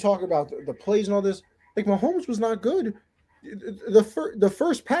 you can talk about the plays and all this. Like Mahomes was not good. The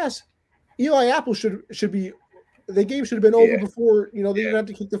first pass, Eli Apple should be. The game should have been over before they didn't have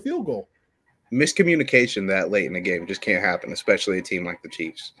to kick the field goal. Miscommunication that late in the game just can't happen, especially a team like the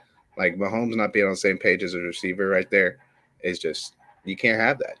Chiefs. Like Mahomes not being on the same page as a receiver right there is just you can't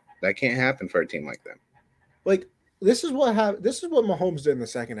have that. That can't happen for a team like them. Like this is what Mahomes did in the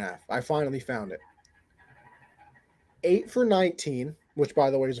second half. I finally found it. 8 for 19, which by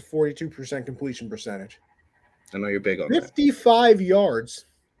the way is a 42% completion percentage. I know you're big on 55 yards.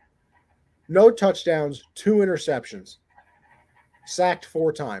 No touchdowns, 2 interceptions. Sacked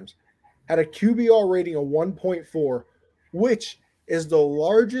 4 times. Had a QBR rating of 1.4, which is the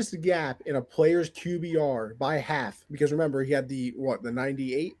largest gap in a player's QBR by half. Because remember, he had the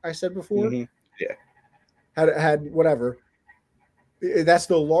 98 I said before? Mm-hmm. Yeah. Had whatever. That's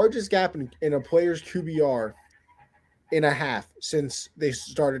the largest gap in a player's QBR in a half since they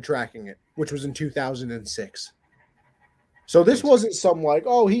started tracking it, which was in 2006. So this wasn't some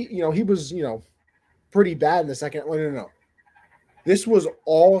he was, pretty bad in the second. No. This was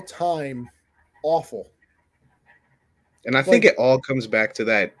all time awful. And I think it all comes back to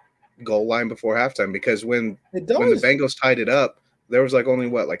that goal line before halftime because when the Bengals tied it up, there was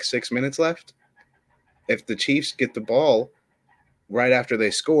only 6 minutes left. If the Chiefs get the ball right after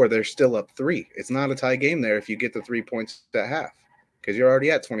they score, they're still up 3. It's not a tie game there if you get the 3 points at half because you're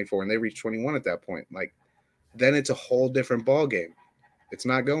already at 24 and they reach 21 at that point. Then it's a whole different ball game. It's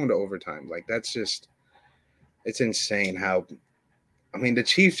not going to overtime. That's just it's insane how the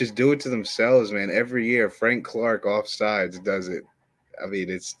Chiefs just do it to themselves, man. Every year Frank Clark offsides does it.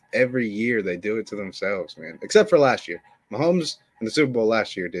 It's every year they do it to themselves, man. Except for last year. Mahomes in the Super Bowl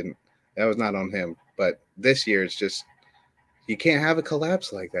last year didn't. That was not on him. But this year it's just you can't have a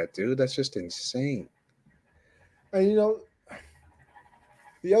collapse like that, dude. That's just insane. And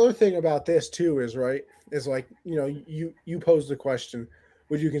the other thing about this too is you posed the question,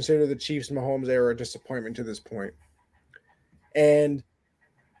 would you consider the Chiefs Mahomes era a disappointment to this point? And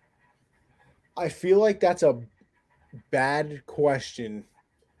I feel like that's a bad question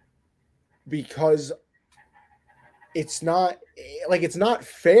because it's not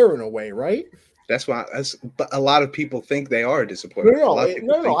fair in a way, right? That's why but a lot of people think they are disappointed. No,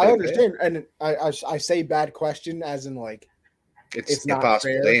 I understand. And I say bad question as in it's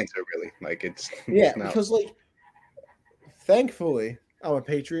impossible to answer, really. Because thankfully I'm a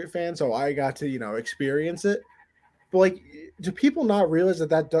Patriot fan, so I got to experience it. But do people not realize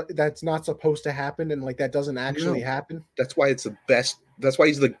that's not supposed to happen and that doesn't actually happen? That's why it's the best. That's why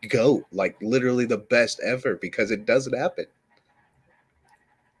he's the GOAT, literally the best ever, because it doesn't happen.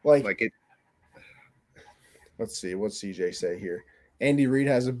 It. Let's see. What's CJ say here? Andy Reid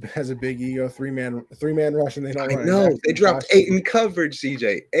has a big ego, three-man rush, and they don't run. No, they dropped 8 in coverage,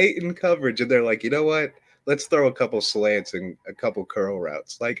 CJ. 8 in coverage, and they're like, you know what? Let's throw a couple slants and a couple curl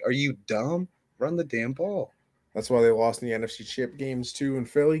routes. Are you dumb? Run the damn ball. That's why they lost in the NFC Chip games too in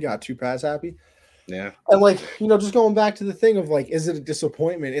Philly. Got too pass happy. Yeah. And just going back to the thing of is it a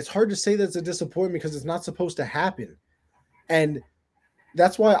disappointment? It's hard to say that it's a disappointment because it's not supposed to happen. And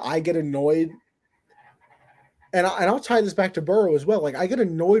that's why I get annoyed And I'll tie this back to Burrow as well. Like I get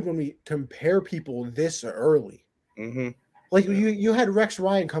annoyed when we compare people this early. Mm-hmm. Like Yeah. you had Rex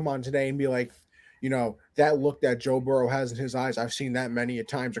Ryan come on today and be like, that look that Joe Burrow has in his eyes, I've seen that many a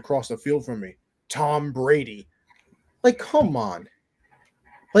times across the field from me. Tom Brady. Like, come on.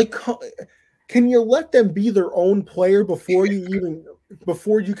 Like, can you let them be their own player before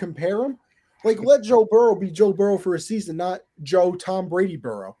you compare them? Like, let Joe Burrow be Joe Burrow for a season, not Tom Brady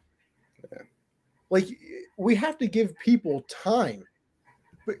Burrow. Yeah. Like, we have to give people time.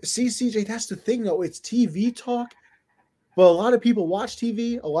 But see, CJ, that's the thing, though. It's TV talk, but a lot of people watch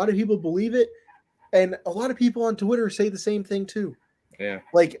TV. A lot of people believe it, and a lot of people on Twitter say the same thing too. Yeah.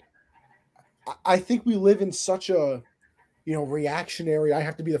 Like, I think we live in such a reactionary. I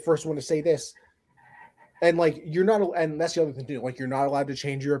have to be the first one to say this. And like you're not, and that's the other thing too. Like you're not allowed to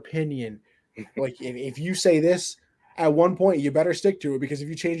change your opinion. Like if you say this at one point, you better stick to it because if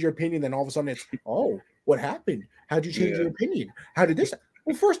you change your opinion, then all of a sudden it's what happened? How'd you change Yeah. your opinion? How did this?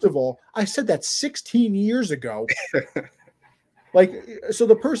 Well, first of all, I said that 16 years ago. Like, so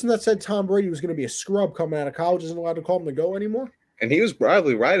the person that said Tom Brady was going to be a scrub coming out of college isn't allowed to call him to go anymore. And he was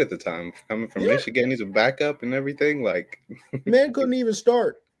probably right at the time, coming from Yeah, Michigan. He's a backup and everything. Like, man couldn't even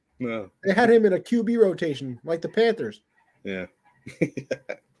start. no. They had him in a QB rotation like the Panthers. Yeah.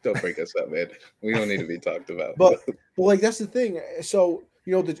 Don't break us up, man. We don't need to be talked about. But like that's the thing. So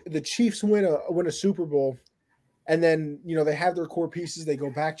the Chiefs win a Super Bowl, and then they have their core pieces. They go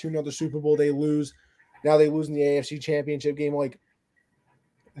back to another Super Bowl. They lose. Now they lose in the AFC Championship game. Like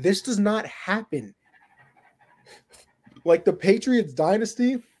this does not happen. Like the Patriots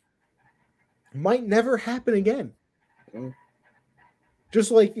dynasty might never happen again. Mm. Just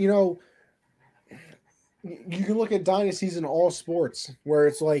like you can look at dynasties in all sports where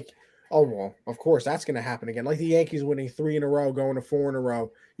it's like, oh well, of course that's going to happen again. Like the Yankees winning 3 in a row, going to 4 in a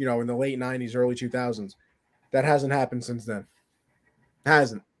row. In the late '90s, early 2000s. That hasn't happened since then.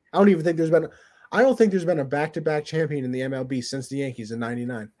 Hasn't. I don't think there's been a back-to-back champion in the MLB since the Yankees in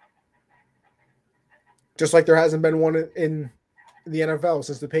 '99. Just like there hasn't been one in the NFL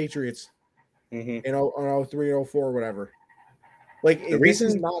since the Patriots Mm-hmm. in 03, 04, whatever. Like this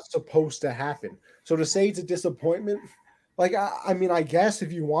is not supposed to happen. So to say it's a disappointment, like I mean, I guess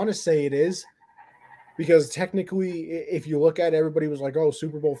if you want to say it is, because technically, if you look at it, everybody was like, "Oh,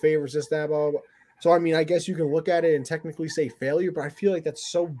 Super Bowl favorites, this, that, blah, blah." So I mean, I guess you can look at it and technically say failure, but I feel like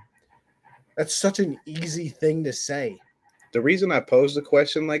that's such an easy thing to say. The reason I posed a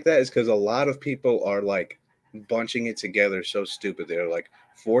question like that is because a lot of people are like bunching it together so stupid. They're like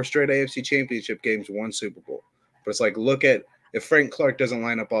 4 straight AFC Championship games, 1 Super Bowl. But it's like, look at if Frank Clark doesn't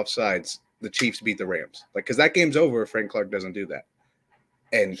line up off sides, the Chiefs beat the Rams. Like, because that game's over if Frank Clark doesn't do that.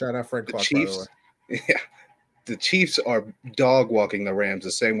 And Shout out Frank the Clark, Chiefs, by the way. yeah, the Chiefs are dog walking the Rams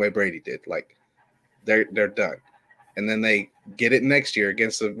the same way Brady did. Like, they're done. And then they get it next year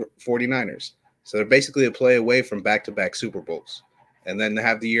against the 49ers. So they're basically a play away from back-to-back Super Bowls. And then they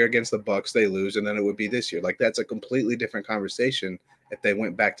have the year against the Bucks, they lose, and then it would be this year. Like that's a completely different conversation if they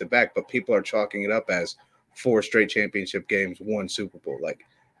went back-to-back. But people are chalking it up as 4 straight championship games, 1 Super Bowl. Like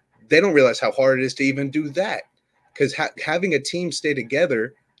they don't realize how hard it is to even do that. Because having a team stay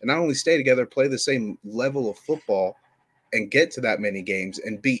together and not only stay together, play the same level of football and get to that many games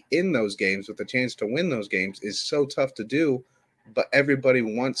and be in those games with a chance to win those games is so tough to do. But everybody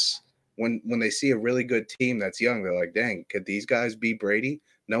wants when they see a really good team that's young, they're like, dang, could these guys be Brady?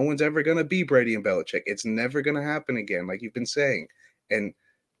 No one's ever going to be Brady and Belichick. It's never going to happen again, like you've been saying. And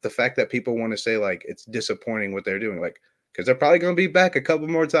the fact that people want to say like it's disappointing what they're doing, like because they're probably going to be back a couple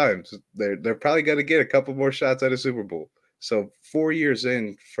more times. They're probably going to get a couple more shots at a Super Bowl. So 4 years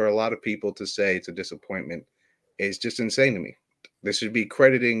in, for a lot of people to say it's a disappointment is just insane to me. This should be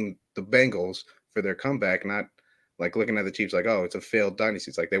crediting the Bengals for their comeback, not like looking at the Chiefs like, oh, it's a failed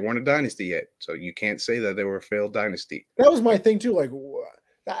dynasty. It's like they weren't a dynasty yet. So you can't say that they were a failed dynasty. That was my thing too. Like,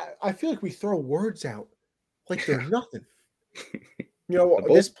 I feel like we throw words out like they're nothing.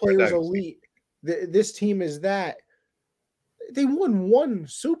 This player's elite. This team is that. They won 1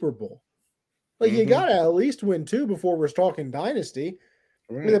 Super Bowl. Like you gotta at least win 2 before we're talking dynasty.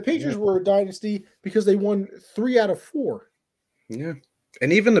 Right. I mean, the Patriots were a dynasty because they won 3 out of 4. Yeah,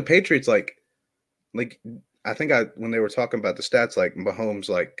 and even the Patriots, like I think when they were talking about the stats, like Mahomes,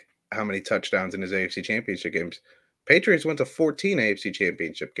 like how many touchdowns in his AFC Championship games. Patriots went to 14 AFC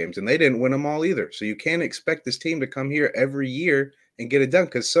Championship games, and they didn't win them all either. So you can't expect this team to come here every year and get it done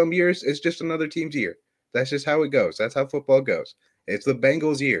because some years it's just another team's year. That's just how it goes. That's how football goes. It's the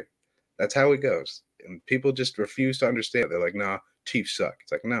Bengals' year. That's how it goes. And people just refuse to understand. They're like, nah, Chiefs suck.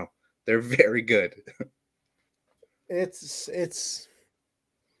 It's like, no, they're very good. It's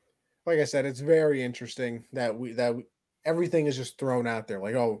like I said, it's very interesting that everything is just thrown out there.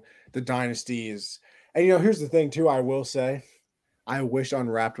 Like, oh, the dynasty is, and here's the thing too. I will say, I wish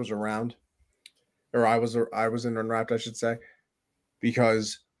Unwrapped was around, or I was in Unwrapped, I should say,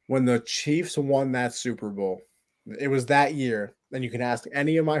 because when the Chiefs won that Super Bowl, it was that year. And you can ask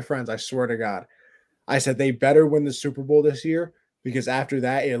any of my friends. I swear to God, I said they better win the Super Bowl this year because after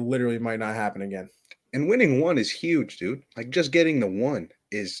that, it literally might not happen again. And winning one is huge, dude. Like just getting the one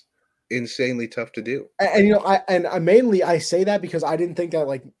is insanely tough to do. And I mainly I say that because I didn't think that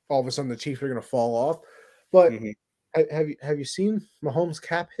like all of a sudden the Chiefs were going to fall off. But Mhm. have you seen Mahomes'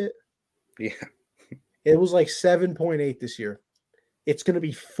 cap hit? Yeah. It was like 7.8 this year. It's going to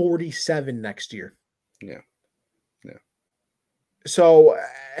be 47 next year. Yeah. Yeah. So,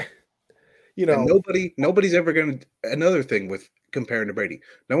 And nobody's ever going to, another thing with comparing to Brady,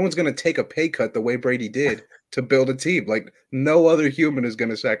 no one's going to take a pay cut the way Brady did to build a team. Like no other human is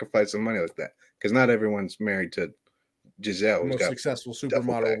going to sacrifice some money like that because not everyone's married to Giselle, the who's most got successful duffel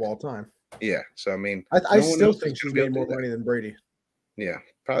supermodel of bags. all time. Yeah. So, I mean, I no one still else is think going to she's be able made to more do that. money than Brady, Yeah.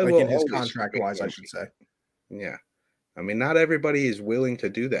 Probably like will in his always contract make wise, more I should say. money. Yeah. I mean, not everybody is willing to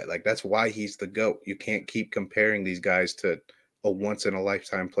do that. Like, that's why he's the GOAT. You can't keep comparing these guys to a once in a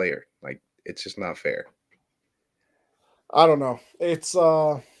lifetime player. Like, it's just not fair. I don't know. It's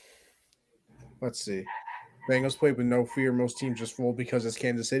let's see. Bengals played with no fear. Most teams just fold because it's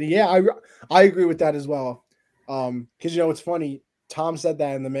Kansas City. Yeah, I agree with that as well. Because it's funny. Tom said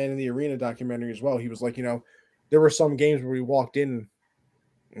that in the Man in the Arena documentary as well. He was like, there were some games where we walked in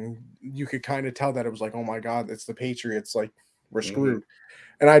and you could kind of tell that it was like, oh my God, it's the Patriots. Like we're Mhm. screwed.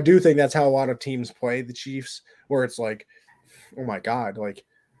 And I do think that's how a lot of teams play the Chiefs, where it's like, oh my God, like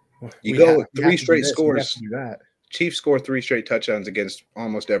You go we three have to do straight this, we have to scores. do that. Chiefs score 3 straight touchdowns against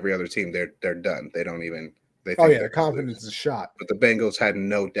almost every other team. They're done. They don't even. They Oh think yeah, they're the going to lose. confidence is shot. But the Bengals had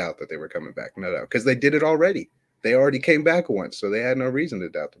no doubt that they were coming back. No doubt because they did it already. They already came back once, so they had no reason to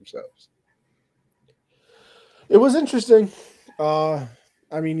doubt themselves. It was interesting. I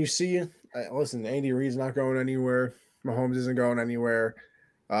mean, you see, listen, Andy Reid's not going anywhere. Mahomes isn't going anywhere.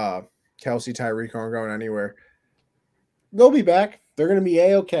 Uh, Kelsey, Tyreek aren't going anywhere. They'll be back. They're going to be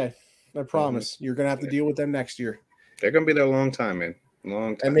a-okay. I Hmm. promise. You're going to have to deal with them next year. They're going to be there a long time, man.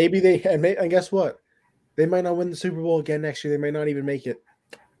 Long And time. maybe and guess what? They might not win the Super Bowl again next year. They may not even make it.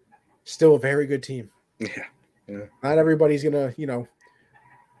 Still a very good team. Yeah. Yeah. Not everybody's going to,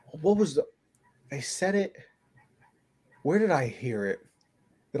 what was they said it. Where did I hear it?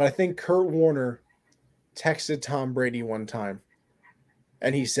 That I think Kurt Warner texted Tom Brady one time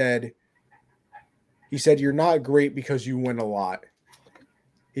and he said you're not great because you win a lot.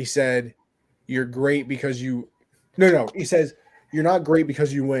 He said you're great because you no, he says you're not great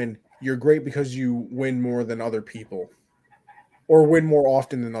because you win. You're great because you win more than other people or win more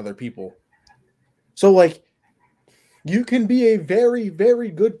often than other people. So like you can be a very very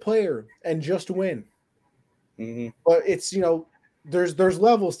good player and just win. Hmm. But it's there's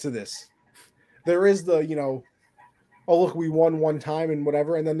levels to this. There is the oh look we won one time and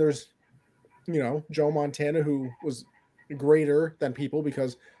whatever, and then there's Joe Montana, who was greater than people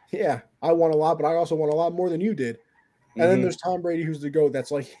because, yeah, I won a lot, but I also won a lot more than you did. And then Hmm. there's Tom Brady, who's the GOAT.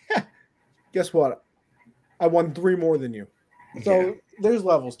 That's like, yeah, guess what? I won 3 more than you. Yeah. So there's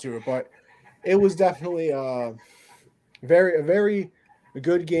levels to it, but it was definitely a very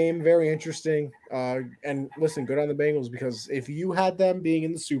good game, very interesting. And listen, good on the Bengals because if you had them being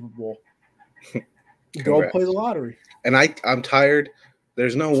in the Super Bowl, go play the Congrats. lottery. And I'm tired.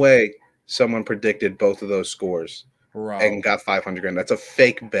 There's no way someone predicted both of those scores and Bro. got 500 grand. That's a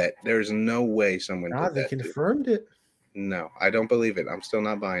fake bet. There's no way someone did God, they that, dude. confirmed it. No, I don't believe it. I'm still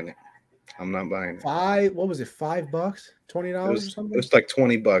not buying it. I'm not buying it. What was it, $5, $20 or It something? was like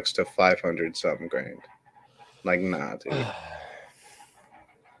 $20 to 500 something grand. Like, nah, dude.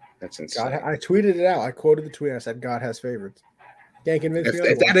 That's God, insane. I tweeted it out. I quoted the tweet. I said, "God has favorites." Can't convince me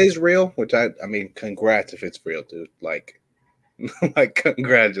If that otherwise. is real, which I mean, congrats if it's real, dude. Like, like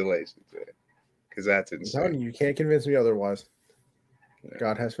congratulations, man. Because that's I'm telling insane. you, you can't convince me otherwise. Yeah.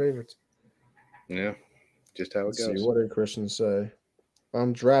 God has favorites. Yeah, just how it Let's see. goes. What did Christian say?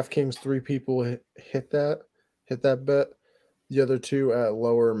 DraftKings, 3 people hit that bet. The other two at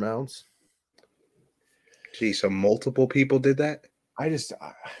lower amounts. Gee, so multiple people did that. I just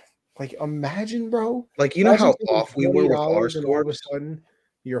like imagine, bro. Like, you know Imagine how taking off we were with our $20 and all of a scores. sudden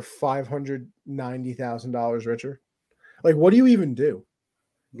you're $590,000 richer. Like, what do you even do?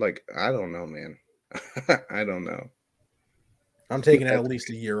 Like, I don't know, man. I don't know. I'm You taking at have least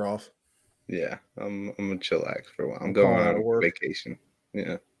a year off. Yeah, I'm gonna chillax for a while. I'm I'm going calling out of on work. vacation.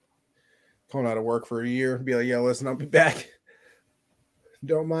 Yeah. Calling out of work for a year. Be like, yo, listen, I'll be back.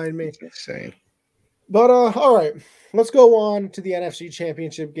 Don't mind me. It's insane. But all right, let's go on to the NFC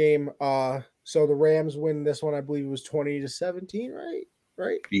Championship game. So the Rams win this one. I believe it was 20-17, right?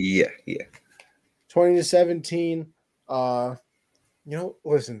 Right. Yeah. 20-17.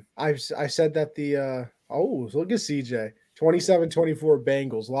 Listen, I said that the look at CJ 27-24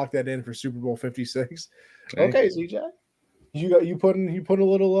 Bengals lock that in for Super Bowl 56. Okay, CJ, you put a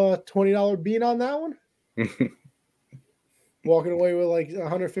little $20 bean on that one. Walking away with like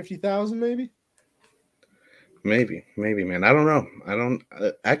 150,000 maybe. Maybe, man. I don't know. I don't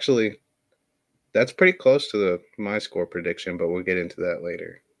actually. That's pretty close to my score prediction, but we'll get into that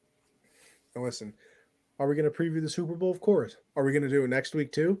later. Now listen, are we going to preview the Super Bowl? Of course. Are we going to do it next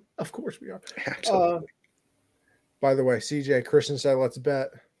week too? Of course we are. Absolutely. By the way, CJ Christian said let's bet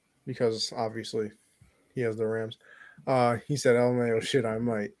because obviously he has the Rams. He said, "Oh man, shit, I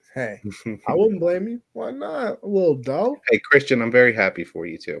might." Hey, I wouldn't blame you. Why not? A little dull. Hey, Christian, I'm very happy for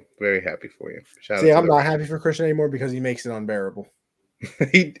you too. Very happy for you. See, I'm not happy for Christian anymore because he makes it unbearable.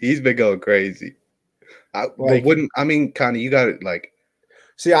 He's been going crazy. Connie, you got it. Like,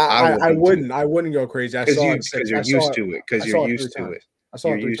 see, I wouldn't go crazy. I saw it because you're used to it. Because you're used to it. I saw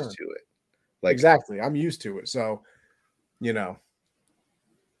it 3 times. Used to it. Like exactly, I'm used to it. So, it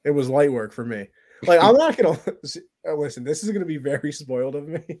was light work for me. Like, I'm not gonna listen. This is gonna be very spoiled of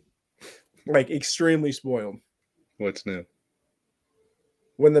me, like extremely spoiled. What's new?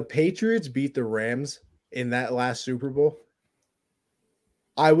 When the Patriots beat the Rams in that last Super Bowl,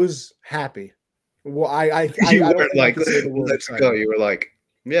 I was happy. Well, I were like, let's go. You were like,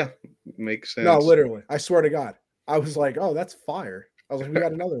 yeah, makes sense. No, literally. I swear to God. I was like, oh, that's fire. I was like, we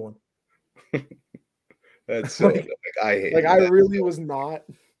got another one. That's so I hate like, I really was not.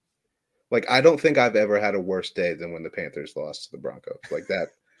 Like, I don't think I've ever had a worse day than when the Panthers lost to the Broncos. Like that.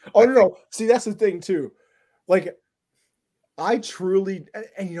 No. See, that's the thing, too. Like, I truly,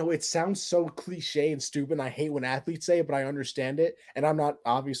 and it sounds so cliche and stupid. And I hate when athletes say it, but I understand it. And I'm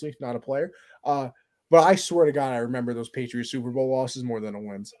obviously not a player. But I swear to God, I remember those Patriots Super Bowl losses more than the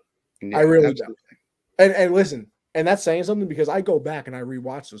wins. Yeah, I really do. And listen, and that's saying something because I go back and I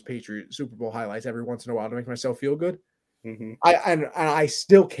rewatch those Patriots Super Bowl highlights every once in a while to make myself feel good. Mm-hmm. I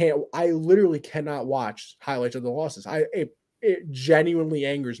still can't. I literally cannot watch highlights of the losses. It genuinely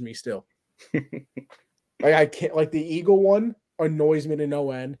angers me still. Like I can't. Like the Eagle one annoys me to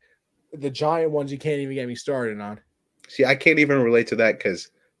no end. The Giant ones you can't even get me started on. See, I can't even relate to that because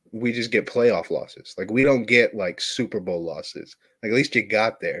we just get playoff losses. Like we don't get like Super Bowl losses. Like at least you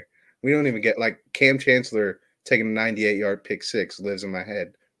got there. We don't even get like Cam Chancellor taking a 98-yard pick six lives in my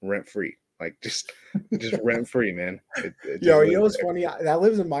head rent free. Like just rent free, man. Yo, you know what's funny? That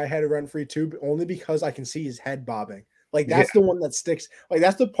lives in my head rent free too, but only because I can see his head bobbing. Like that's the one that sticks. Like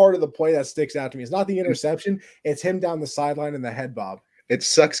that's the part of the play that sticks out to me. It's not the interception; it's him down the sideline and the head bob. It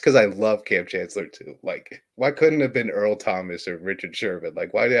sucks because I love Cam Chancellor too. Like, why couldn't it have been Earl Thomas or Richard Sherman?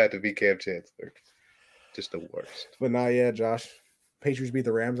 Like, why did it have to be Cam Chancellor? Just the worst. But now, yeah, Josh. Patriots beat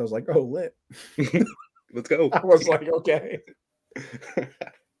the Rams. I was like, oh, lit. Let's go. I was like, okay.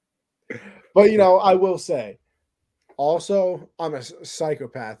 But, I will say, also, I'm a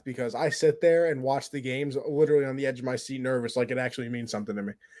psychopath because I sit there and watch the games literally on the edge of my seat, nervous, like it actually means something to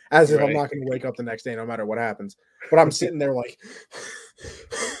me. As if I'm not going to wake up the next day no matter what happens. But I'm sitting there like,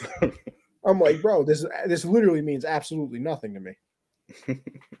 I'm like, bro, this literally means absolutely nothing to me.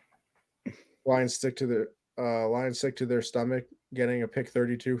 Lions stick to their stomach, getting a pick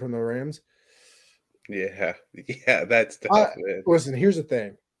 32 from the Rams. Yeah, that's tough, man. Listen, here's the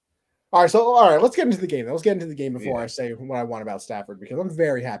thing. All right, let's get into the game. Let's get into the game before I say what I want about Stafford because I'm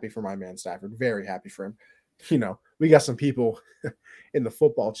very happy for my man Stafford. Very happy for him. We got some people in the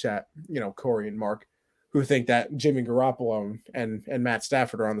football chat, Corey and Mark, who think that Jimmy Garoppolo and Matt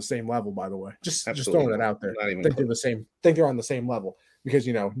Stafford are on the same level. By the way, just throwing it out there. Think they're the same. Think they're on the same level because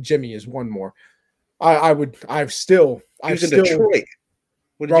Jimmy is one more. I've still. Detroit.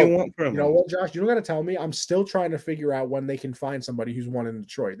 What did you want from him? You know what, Josh? You don't got to tell me. I'm still trying to figure out when they can find somebody who's won in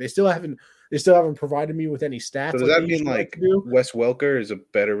Detroit. They still haven't provided me with any stats. So does that mean like Wes Welker is a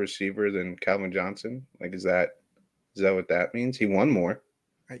better receiver than Calvin Johnson? Like, is that what that means? He won more.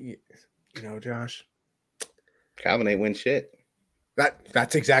 Josh. Calvin ain't win shit.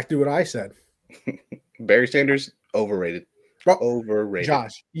 That's exactly what I said. Barry Sanders overrated. Overrated.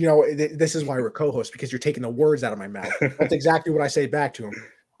 Josh, this is why we're co-hosts because you're taking the words out of my mouth. That's exactly what I say back to him.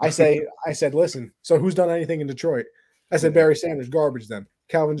 I said, listen, so who's done anything in Detroit? I said, Barry Sanders, garbage then.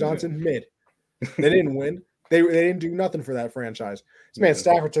 Calvin Johnson, mid. They didn't win. They didn't do nothing for that franchise. This man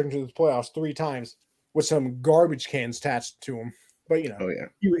Stafford took him to the playoffs 3 times with some garbage cans attached to him. But,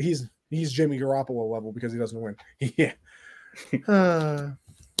 he's Jimmy Garoppolo level because he doesn't win. Yeah.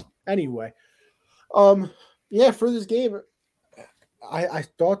 Anyway, yeah, for this game, I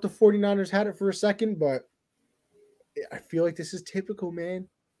thought the 49ers had it for a second, but I feel like this is typical, man.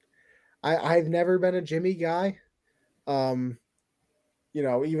 I've never been a Jimmy guy. Um,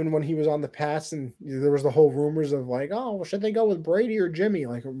 even when he was on the Pats and there was the whole rumors of like, oh, well, should they go with Brady or Jimmy?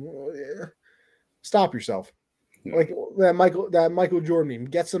 Like, stop yourself. No. Like that Michael Jordan meme,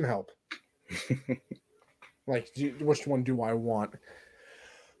 get some help. Like, which one do I want?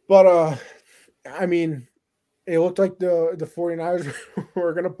 But I mean, it looked like the 49ers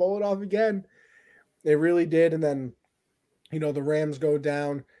were gonna pull it off again. They really did, and then the Rams go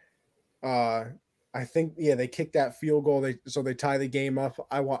down. I think they kicked that field goal. They tie the game up.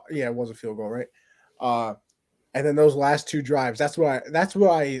 It was a field goal, right? And then those last two drives, that's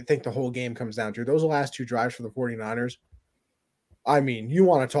what I think the whole game comes down to. Those last two drives for the 49ers. I mean, you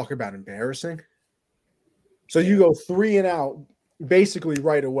want to talk about embarrassing. So you go 3 and out basically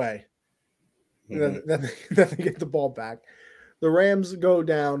right away. Mm-hmm. Then they get the ball back. The Rams go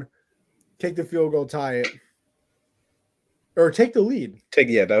down, kick the field goal, tie it. Or take the lead.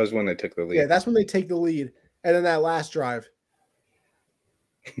 That was when they took the lead. Yeah, that's when they take the lead. And then that last drive.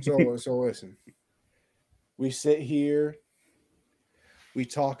 So listen. We sit here. We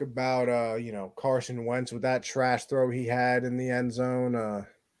talk about Carson Wentz with that trash throw he had in the end zone.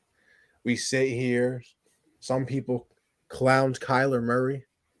 We sit here. Some people clowned Kyler Murray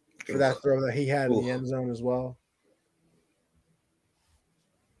for that throw that he had in the end zone as well.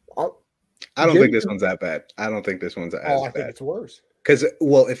 I don't think this one's that bad. I don't think this one's as bad. I think it's worse. Because,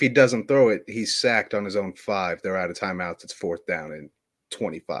 if he doesn't throw it, he's sacked on his own 5. They're out of timeouts. It's 4th down and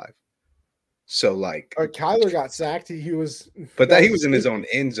 25. So, Kyler got sacked. He was in his own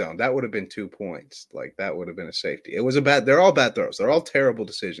end zone. That would have been 2 points. That would have been a safety. It was they're all bad throws. They're all terrible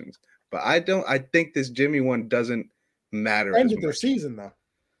decisions. But I think this Jimmy one doesn't matter. Ended their season, though.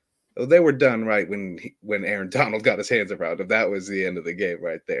 Well, they were done right when Aaron Donald got his hands around him. That was the end of the game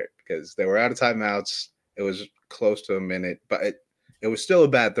right there because they were out of timeouts. It was close to a minute, but it was still a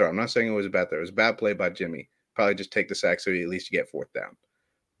bad throw. I'm not saying it was a bad throw. It was a bad play by Jimmy. Probably just take the sack so at least you get 4th down.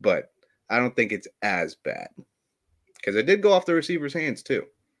 But I don't think it's as bad because it did go off the receiver's hands too.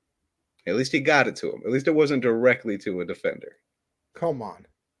 At least he got it to him. At least it wasn't directly to a defender. Come on.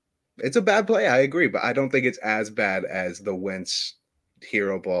 It's a bad play. I agree, but I don't think it's as bad as the Wentz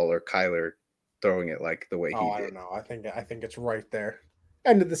hero ball or Kyler throwing it like the way he did. I don't know. I think it's right there.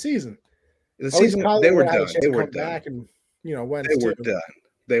 End of the season. The season they were done. They were done. Back and Wentz they were done.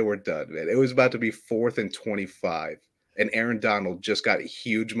 They were done, man. It was about to be 4th and 25. And Aaron Donald just got a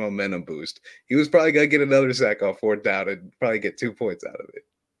huge momentum boost. He was probably going to get another sack off 4th down and probably get 2 points out of it.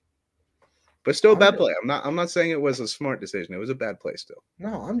 But still a bad play. I'm not saying it was a smart decision. It was a bad play still.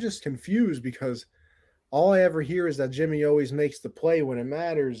 No, I'm just confused because all I ever hear is that Jimmy always makes the play when it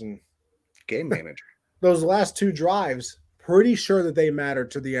matters. And game manager. Those last 2 drives, pretty sure that they mattered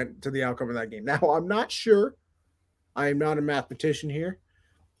to the outcome of that game. Now, I'm not sure. I am not a mathematician here.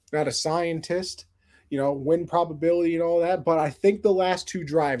 Not a scientist. Win probability and all that. But I think the last 2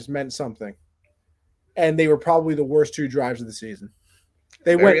 drives meant something. And they were probably the worst 2 drives of the season.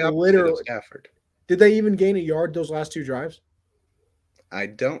 They went literally. Stafford. Did they even gain a yard those last 2 drives? I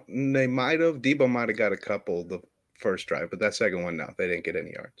don't. They might have. Debo might have got a couple the first drive, but that second one, no. They didn't get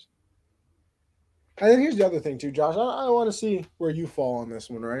any yards. And then here's the other thing, too, Josh. I want to see where you fall on this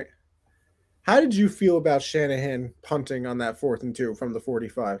one, right? How did you feel about Shanahan punting on that 4th and 2 from the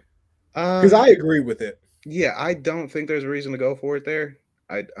 45? Because I agree with it. Yeah, I don't think there's a reason to go for it there.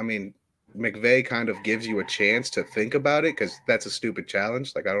 I mean, McVay kind of gives you a chance to think about it because that's a stupid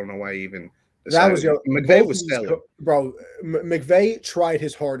challenge. I don't know why he even decided. That was McVay was selling. Bro, McVay tried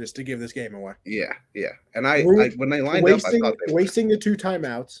his hardest to give this game away. Yeah. And I when they lined up, I thought they wasting the 2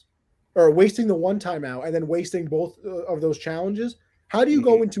 timeouts or wasting the 1 timeout and then wasting both of those challenges. How do you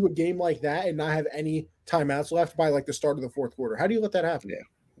go into a game like that and not have any timeouts left by the start of the 4th quarter? How do you let that happen?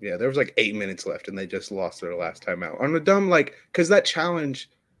 Yeah, there was 8 minutes left and they just lost their last timeout. On a dumb because that challenge,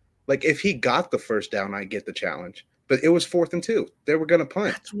 if he got the first down, I get the challenge. But it was 4th and 2. They were gonna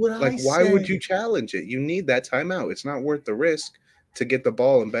punt. That's what I said. Why would you challenge it? You need that timeout. It's not worth the risk to get the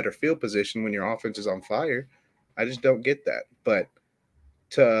ball in better field position when your offense is on fire. I just don't get that. But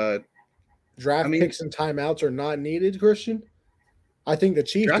to picks and timeouts are not needed, Christian. I think the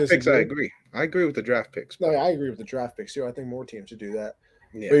Chiefs draft picks. I agree. I agree with the draft picks. No, I agree with the draft picks too. I think more teams should do that.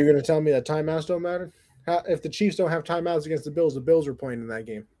 Yeah. Are you going to tell me that timeouts don't matter? If the Chiefs don't have timeouts against the Bills are playing in that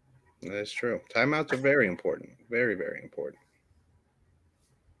game. That's true. Timeouts are very important. Very, very important.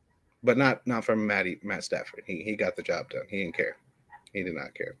 But not from Matt Stafford. He got the job done. He didn't care. He did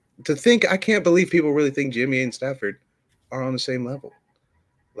not care. I can't believe people really think Jimmy and Stafford are on the same level.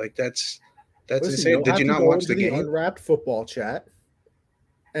 Like that's Listen, insane. you'll Did have you to not go watch into the the game? Unwrapped Football chat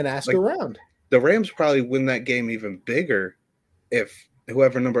and ask Like around. the Rams probably win that game even bigger if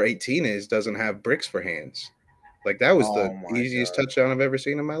whoever number 18 is doesn't have bricks for hands. Like that was Oh the my easiest God. touchdown I've ever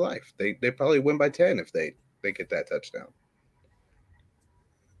seen in my life. They probably win by 10 if they get that touchdown.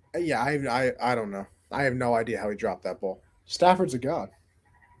 Yeah, I don't know. I have no idea how he dropped that ball. Stafford's a god.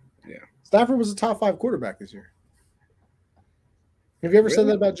 Yeah. Stafford was a top 5 quarterback this year. Have you ever said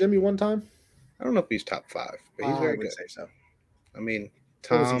Really? that about Jimmy one time? I don't know if he's top 5, but he's I very would good. say so. I mean,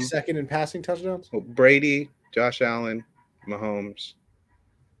 What was he, Tom, second in passing touchdowns? Brady, Josh Allen, Mahomes.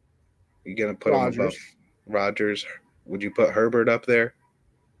 You're going to put him above Rodgers. Rodgers. Would you put Herbert up there?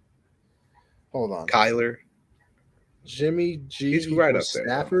 Hold on. Kyler? Jimmy G He's right equals up there,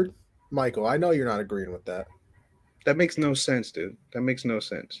 bro. Stafford? Michael, I know you're not agreeing with that. That makes no sense, dude. That makes no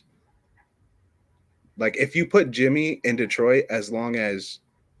sense. Like, if you put Jimmy in Detroit as long as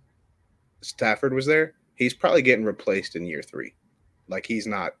Stafford was there, he's probably getting replaced in year 3. Like, he's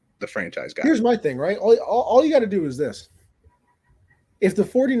not the franchise guy. Here's my thing, right? All you got to do is this. If the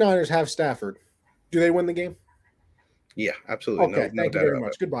 49ers have Stafford, do they win the game? Yeah, absolutely. Okay, No thank you doubt very about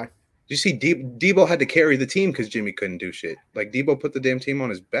much. it. Goodbye. You see, Debo had to carry the team because Jimmy couldn't do shit. Like, Debo put the damn team on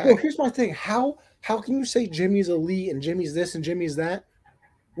his back. Well, here's my thing. How can you say Jimmy's elite and Jimmy's this and Jimmy's that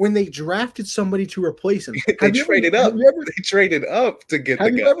when they drafted somebody to replace him? They traded up. They traded up to get the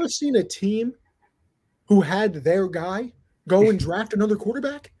Have guy. you ever seen a team who had their guy go and draft another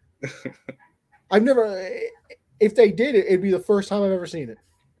quarterback? I've never. If they did it, it'd be the first time I've ever seen it.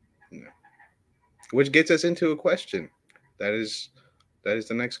 No. Which gets us into a question. That is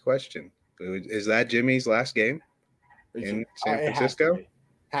the next question. Is that Jimmy's last game in San Francisco?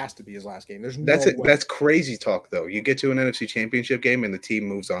 Has to be his last game. There's no That's it. way. That's crazy talk, though. You get to an NFC Championship game and the team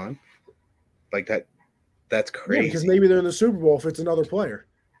moves on, like that. That's crazy. Yeah, because maybe they're in the Super Bowl if it's another player.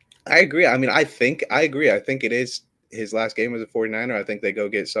 I agree. I mean, I agree. I think it is his last game as a 49er. I think they go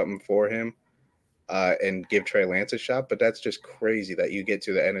get something for him and give Trey Lance a shot. But that's just crazy that you get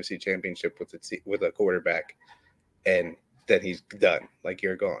to the NFC Championship with a quarterback and then he's done. Like,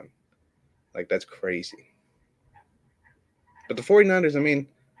 you're gone. Like, that's crazy. But the 49ers, I mean,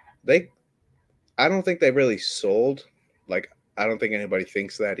 I don't think they really sold. Like, I don't think anybody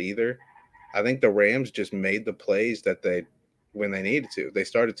thinks that either. I think the Rams just made the plays when they needed to. They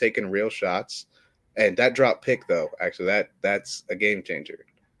started taking real shots. And that drop pick, though, actually, that's a game changer.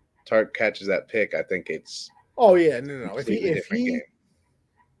 Tark catches that pick, I think it's No.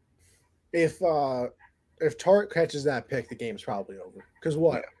 If Tark catches that pick, the game's probably over. Because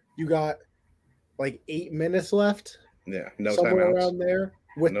what? Yeah. You got like 8 minutes left. Yeah, no somewhere timeouts. Around there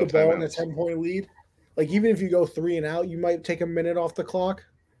with the ball in a 10-point lead. Like, even if you go 3 and out, you might take a minute off the clock.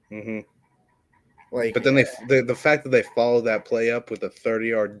 Mm-hmm. Like, but then the fact that they follow that play up with a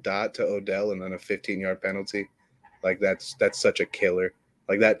 30-yard dot to Odell and then a 15-yard penalty, like that's such a killer.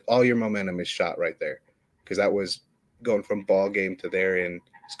 Like, that, all your momentum is shot right there, because that was going from ball game to there in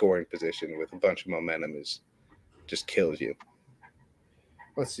scoring position with a bunch of momentum just kills you.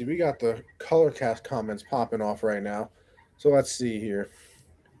 Let's see. We got the Colorcast comments popping off right now. So let's see here.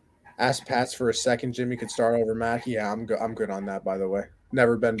 Ask Pats for a second. Jimmy could start over Mac. Yeah, I'm good on that, by the way.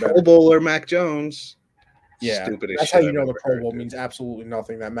 Never been better. Pro Bowler Mac Jones. Yeah, stupid as that's shit. how you know the Pro Bowl means absolutely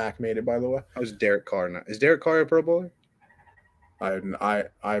nothing. That Mac made it, by the way. How's Derek Carr not? Is Derek Carr a Pro Bowler?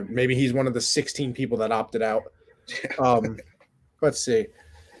 I maybe he's one of the 16 people that opted out. Let's see.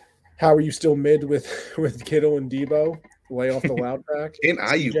 How are you still mid with Kittle and Debo? Lay off the loud pack. And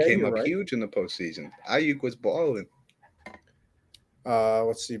Ayuk came up huge in the postseason. Ayuk was balling.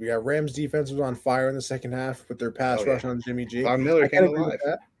 Let's see. We got Rams defense was on fire in the second half with their pass rush on Jimmy G. Von Miller came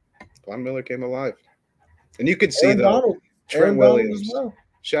alive. And you could see Aaron Trent Williams. Well.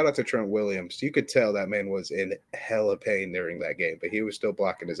 Shout out to Trent Williams. You could tell that man was in hella pain during that game, but he was still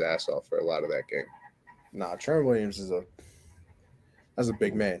blocking his ass off for a lot of that game. Nah, Trent Williams is a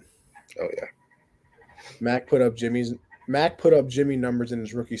big man. Oh yeah. Mac put up Jimmy numbers in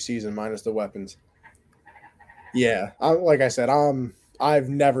his rookie season minus the weapons. Yeah, like I said, I've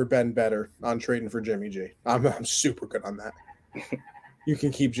never been better on trading for Jimmy G. I'm super good on that. You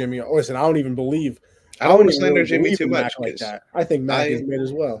can keep Jimmy. Listen, I don't even believe. I don't want to slander Jimmy too much. Like that. I think Mac is mid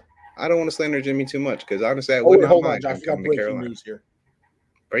as well. I don't want to slander Jimmy too much because honestly, I would not mind him coming to Carolina. News here.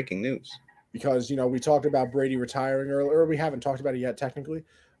 Breaking news. Because we talked about Brady retiring earlier. We haven't talked about it yet technically,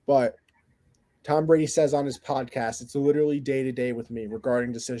 but Tom Brady says on his podcast, it's literally day to day with me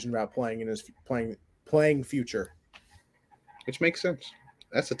regarding decision about playing in his playing future. Which makes sense.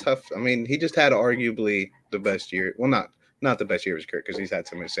 That's a tough. I mean, he just had arguably the best year. Well, not the best year of his career because he's had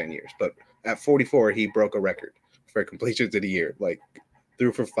some insane years. But at 44, he broke a record for completions in a year. Like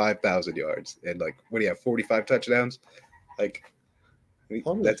threw for 5,000 yards and like what do you have? 45 touchdowns. Like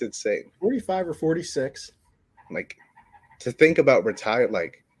that's insane. 45 or 46. Like to think about retired,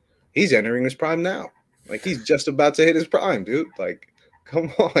 like he's entering his prime now. Like he's just about to hit his prime, dude. Like,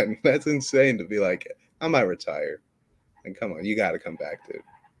 come on, that's insane to be like, I might retire. And come on, you got to come back, dude.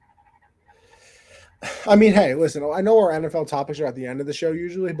 I mean, hey, listen, I know our NFL topics are at the end of the show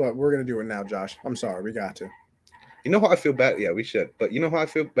usually, but we're going to do it now, Josh. I'm sorry. We got to. You know how I feel bad? Yeah, we should. But you know how I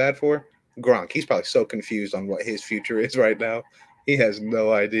feel bad for? Gronk. He's probably so confused on what his future is right now. He has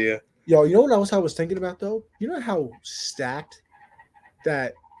no idea. Yo, you know what else I was thinking about, though? You know how stacked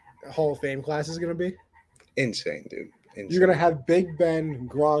that Hall of Fame class is going to be? Insane, dude. Insane. You're going to have Big Ben,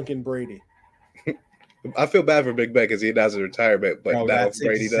 Gronk, and Brady. I feel bad for Big Ben because he has a retirement, but now that's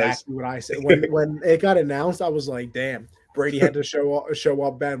Brady exactly what I said. When it got announced, I was like, damn, Brady had to show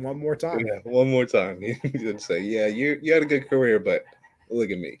up Ben one more time. Yeah, one more time. He did say, yeah, you had a good career, but look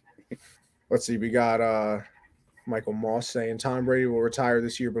at me. Let's see. We got Michael Moss saying Tom Brady will retire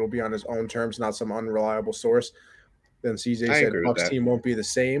this year, but it'll be on his own terms, not some unreliable source. Then CJ said Bucs team won't be the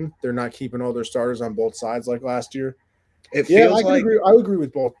same. They're not keeping all their starters on both sides like last year. It feels I would agree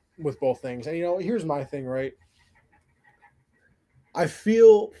with both things. And here's my thing, right? I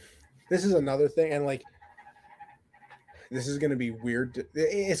feel this is another thing, and like this is going to be weird.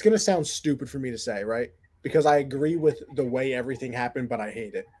 It's going to sound stupid for me to say, right? Because I agree with the way everything happened, but I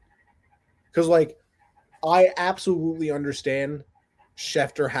hate it. Because like I absolutely understand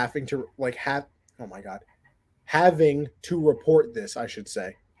Schefter having to having to report this, I should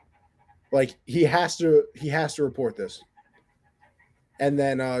say. Like he has to report this. And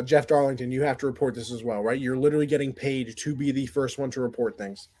then Jeff Darlington, you have to report this as well, right? You're literally getting paid to be the first one to report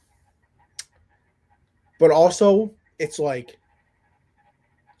things. But also, it's like,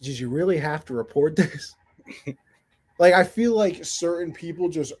 did you really have to report this? Like, I feel like certain people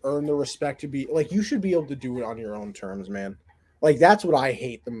just earn the respect to be like, you should be able to do it on your own terms, man. Like, that's what I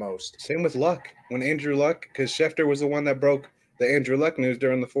hate the most. Same with Luck. When Andrew Luck, because Schefter was the one that broke the Andrew Luck news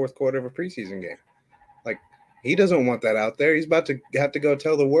during the fourth quarter of a preseason game. Like, he doesn't want that out there. He's about to have to go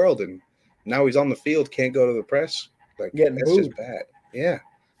tell the world, and now he's on the field, can't go to the press. Like, that's just bad. Yeah,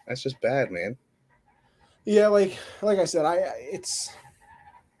 that's just bad, man. Yeah, like I said, I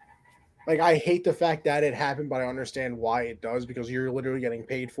hate the fact that it happened, but I understand why it does because you're literally getting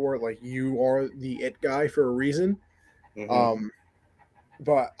paid for it. Like you are the it guy for a reason. Mm-hmm.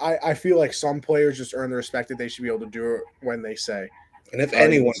 But I feel like some players just earn the respect that they should be able to do it when they say. And if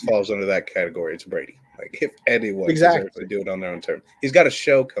anyone falls under that category, it's Brady. Like if anyone deserves to do it on their own terms, he's got a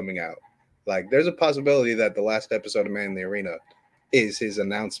show coming out. Like there's a possibility that the last episode of Man in the Arena is his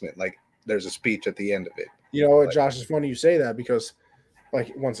announcement. Like there's a speech at the end of it. You know what, Josh? It's funny you say that because,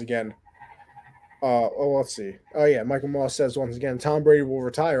 like, once again, let's see. Oh yeah, Michael Moss says once again, Tom Brady will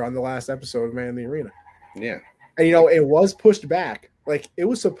retire on the last episode of Man in the Arena. Yeah, and it was pushed back. Like it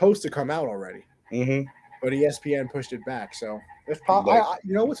was supposed to come out already, but ESPN pushed it back. So it's probably.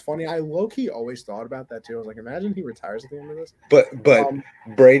 You know what's funny? I low key always thought about that too. I was like, imagine he retires at the end of this. But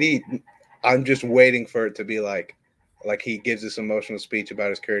Brady, I'm just waiting for it to be like he gives this emotional speech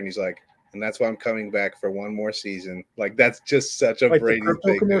about his career, and he's like. And that's why I'm coming back for one more season. Like that's just such a Brady the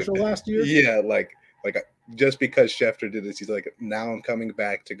thing. Commercial last year. Yeah, like just because Schefter did this, he's like, now I'm coming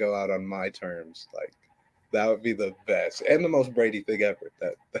back to go out on my terms. Like that would be the best and the most Brady thing ever.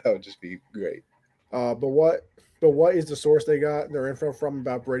 That would just be great. But what is the source they got their info from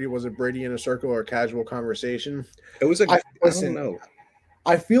about Brady? Was it Brady in a circle or a casual conversation? It was I don't know.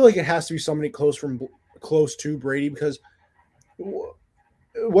 I feel like it has to be somebody close to Brady because.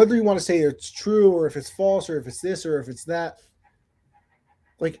 Whether you want to say it's true or if it's false or if it's this or if it's that,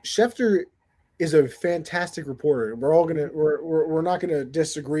 like Schefter is a fantastic reporter. We're not gonna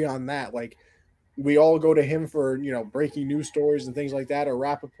disagree on that. Like we all go to him for breaking news stories and things like that or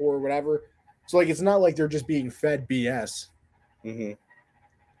Rappaport or whatever. So like it's not like they're just being fed BS.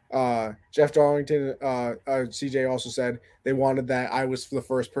 Jeff Darlington, CJ also said they wanted that I was the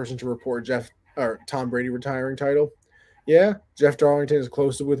first person to report Tom Brady retiring title. Yeah, Jeff Darlington is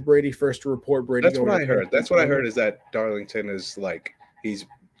close with Brady, first to report Brady. That's what I heard. That's what I heard is that Darlington is like he's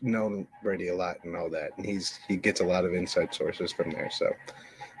known Brady a lot and all that, and he gets a lot of inside sources from there. So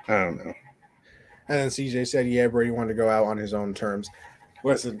I don't know. And then CJ said, "Yeah, Brady wanted to go out on his own terms."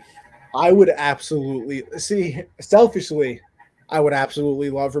 Listen, I would absolutely selfishly, I would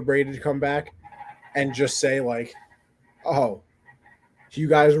absolutely love for Brady to come back and just say like, "Oh, you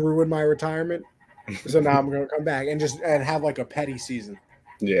guys ruined my retirement." So now I'm going to come back and have like a petty season.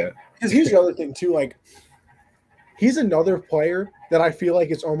 Yeah. Because here's the other thing too. Like, he's another player that I feel like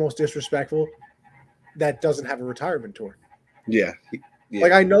it's almost disrespectful that doesn't have a retirement tour. Yeah.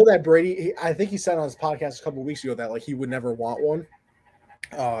 Like I know that Brady, I think he said on his podcast a couple of weeks ago that like he would never want one.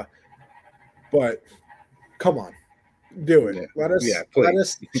 But come on, do it. Yeah. Let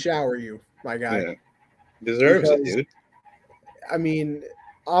us shower you, my guy. Yeah. Deserves it, dude. I mean,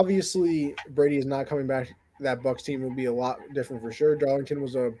 obviously Brady is not coming back. That Bucks team will be a lot different for sure. Darlington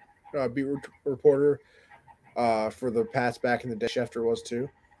was a beat reporter for the Pats back in the day. Schefter was too.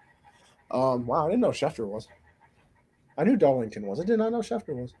 Wow, I didn't know Schefter was. I knew Darlington was. I did not know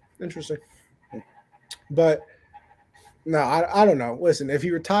Schefter was. Interesting. But no, I don't know. Listen, if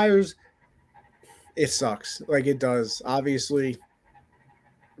he retires, it sucks. Like it does. Obviously,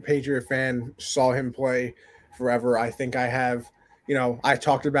 Patriot fan, saw him play forever. I think I have, I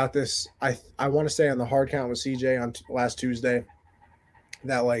talked about this. I want to say on the hard count with CJ on last Tuesday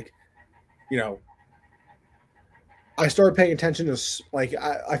that I started paying attention to like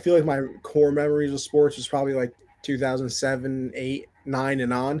I feel like my core memories of sports was probably like 2007, 8, 9,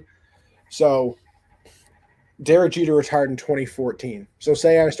 and on. So Derek Jeter retired in 2014. So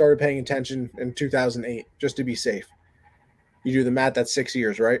say I started paying attention in 2008 just to be safe. You do the math, that's 6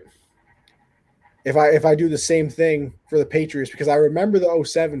 years, right? If I do the same thing for the Patriots, because I remember the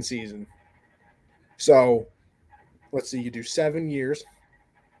 07 season. So let's see, you do 7 years.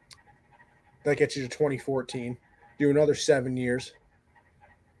 That gets you to 2014. Do another 7 years.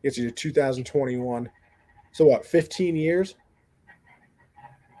 Gets you to 2021. So what, 15 years?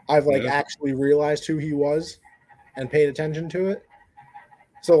 I've actually realized who he was and paid attention to it.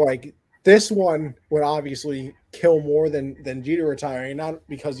 So like this one would obviously kill more than Jeter retiring, not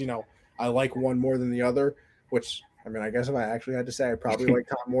because, I like one more than the other, which I mean, I guess if I actually had to say, I probably like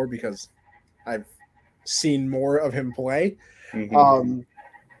Tom more because I've seen more of him play. Mm-hmm.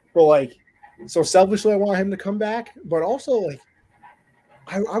 But so selfishly, I want him to come back, but also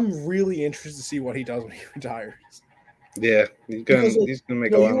I'm really interested to see what he does when he retires. Yeah, he's gonna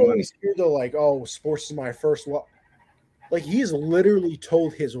make a lot of money. Always hear oh, sports is my first love. Like he's literally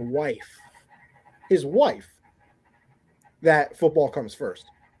told his wife, that football comes first.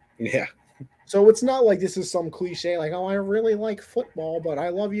 Yeah. So it's not like this is some cliche, like, oh, I really like football, but I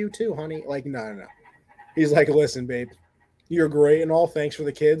love you too, honey. Like, no. He's like, listen, babe, you're great and all. Thanks for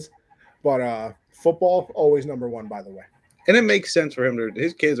the kids. But football, always number one, by the way. And it makes sense for him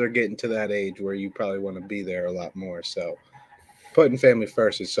his kids are getting to that age where you probably want to be there a lot more. So putting family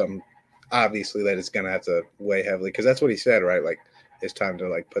first is something obviously that it's going to have to weigh heavily. Because that's what he said, right? Like, it's time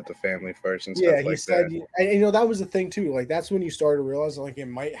to put the family first and stuff like that. Yeah, he said, and that was the thing too. Like, that's when you started realizing it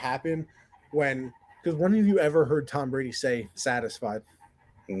might happen because when have you ever heard Tom Brady say satisfied?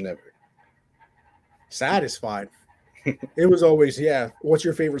 Never. Satisfied. It was always, what's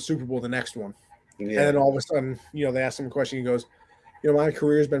your favorite Super Bowl? The next one. Yeah. And then all of a sudden, they ask him a question. He goes, my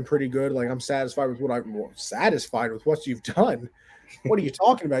career's been pretty good. Like, I'm satisfied with satisfied with what you've done. What are you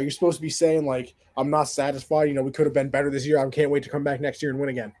talking about? You're supposed to be saying, I'm not satisfied. We could have been better this year. I can't wait to come back next year and win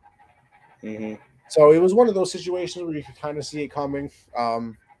again. Mm-hmm. So it was one of those situations where you could kind of see it coming.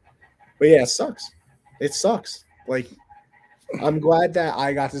 But yeah, it sucks. It sucks. I'm glad that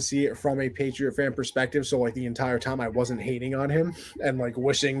I got to see it from a Patriot fan perspective. So the entire time I wasn't hating on him and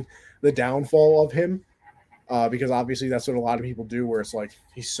wishing the downfall of him, because obviously that's what a lot of people do, where it's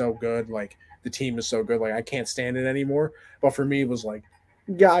he's so good, the team is so good, I can't stand it anymore. But for me, it was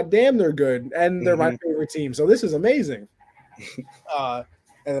God damn, they're good, and they're my favorite team. So this is amazing. And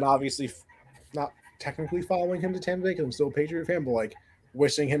then obviously, not technically following him to Tampa Bay because I'm still a Patriot fan, but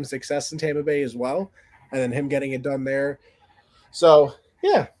wishing him success in Tampa Bay as well, and then him getting it done there. So,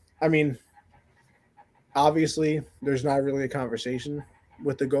 yeah, I mean, obviously, there's not really a conversation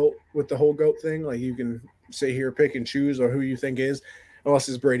with the whole GOAT thing. You can sit here, pick and choose or who you think is, unless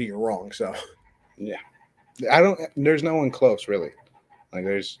it's Brady, you're wrong. So, yeah, there's no one close, really.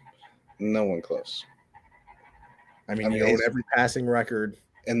 There's no one close. I mean, he owed every passing record.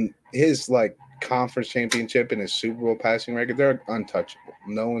 And his, conference championship and his Super Bowl passing record, they're untouchable.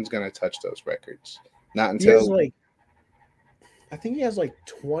 No one's going to touch those records. Not until I think he has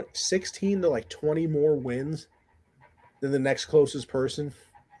 16 to 20 more wins than the next closest person.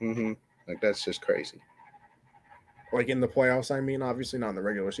 Mm-hmm. That's just crazy. In the playoffs, I mean, obviously not in the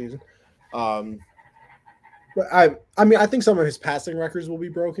regular season. But I mean, I think some of his passing records will be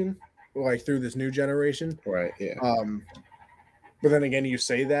broken, through this new generation. Right. Yeah. But then again, you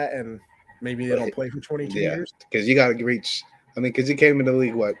say that, and maybe they don't play for 22 years. Because you got to reach. I mean, because he came in the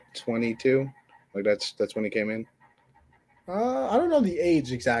league 22. That's when he came in. I don't know the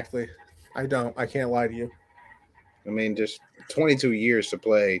age exactly. I don't. I can't lie to you. I mean, just 22 years to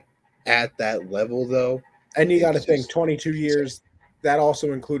play at that level, though. And you got to think 22 years. That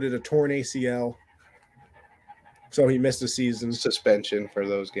also included a torn ACL, So he missed a season. Suspension for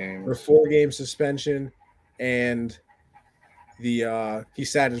those games. For 4-game suspension, and he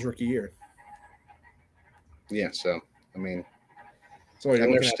sat his rookie year. Yeah, so I mean, so you're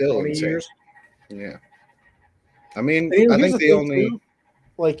looking at still 20 insane. years. Yeah, I mean, And I think the only too,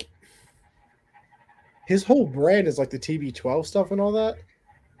 like his whole brand is like the TB12 stuff and all that.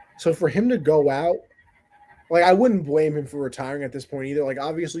 So for him to go out, like I wouldn't blame him for retiring at this point either. Like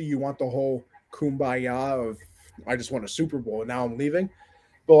obviously you want the whole kumbaya of I just won a Super Bowl and now I'm leaving,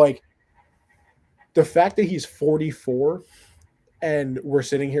 but like the fact that he's 44 and we're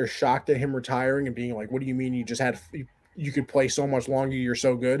sitting here shocked at him retiring and being like, what do you mean you could play so much longer, you're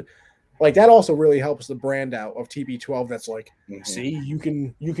so good? Like that also really helps the brand out of TB12. That's like, see, you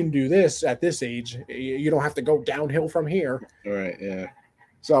can do this at this age. You don't have to go downhill from here. Right, yeah.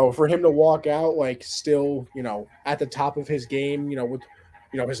 So for him to walk out like still, at the top of his game, with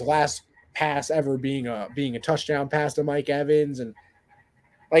his last pass ever being a touchdown pass to Mike Evans, and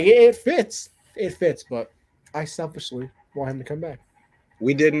like it fits. It fits, but I selfishly want him to come back.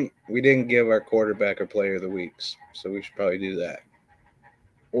 We didn't give our quarterback or player of the weeks, so we should probably do that.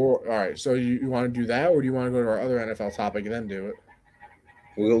 Or all right, so you want to do that, or do you want to go to our other NFL topic and then do it?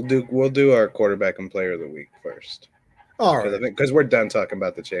 We'll do our quarterback and player of the week first. All right, because we're done talking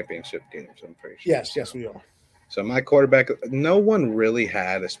about the championship games. I'm pretty sure. Yes, we are. So my quarterback, no one really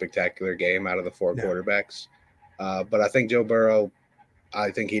had a spectacular game out of the four quarterbacks, but I think Joe Burrow,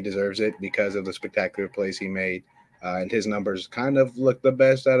 I think he deserves it because of the spectacular plays he made, and his numbers kind of look the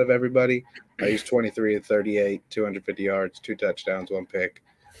best out of everybody. He's 23 of 38, 250 yards, 2 touchdowns, 1 pick.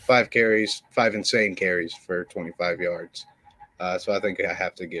 5 insane carries for 25 yards. So I think I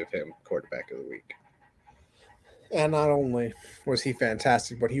have to give him quarterback of the week. And not only was he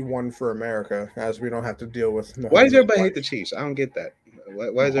fantastic, but he won for America, as we don't have to deal with. Why does everybody hate the Chiefs? I don't get that.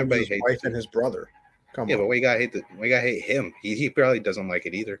 Why does everybody hate his wife and his brother? But we gotta hate him. He probably doesn't like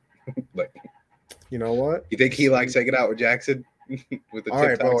it either. But you know what? You think he likes hanging out with Jackson with the all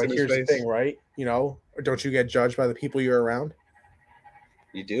right, bro? Like, here's the thing, right? Don't you get judged by the people you're around?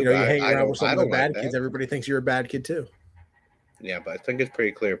 You do. You hang around with some of the bad kids. Everybody thinks you're a bad kid too. Yeah, but I think it's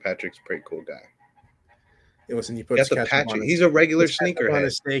pretty clear Patrick's a pretty cool guy. Yeah, listen, he puts Patrick. He's a regular sneakerhead. On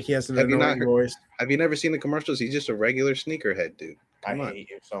his steak, he has an annoying voice. Have you never seen the commercials? He's just a regular sneakerhead, dude. I hate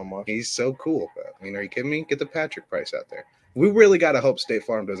him so much. He's so cool. I mean, are you kidding me? Get the Patrick Price out there. We really got to hope State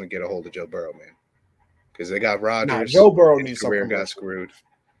Farm doesn't get a hold of Joe Burrow, man, because they got Rodgers. Joe Burrow needs career got screwed.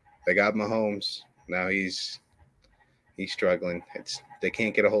 They got Mahomes. Now he's struggling. They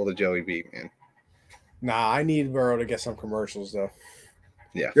can't get a hold of Joey B, man. Nah, I need Burrow to get some commercials though.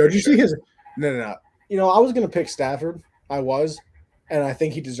 Yeah. Did you see his? No. I was gonna pick Stafford. I was, and I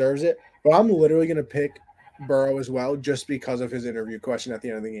think he deserves it. But I'm literally gonna pick Burrow as well, just because of his interview question at the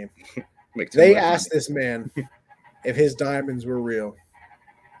end of the game. They asked this man if his diamonds were real,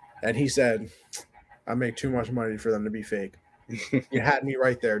 and he said, "I make too much money for them to be fake." You had me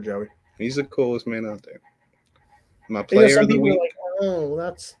right there, Joey. He's the coolest man out there. My player of the week. Like, oh,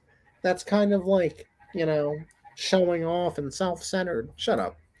 that's kind of like showing off and self-centered. Shut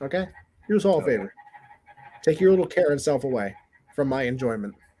up, okay? Do us all a favor. Take your little Karen self away from my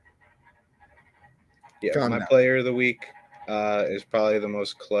enjoyment. Yeah, my player of the week is probably the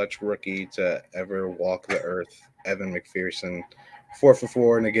most clutch rookie to ever walk the earth, Evan McPherson. 4 for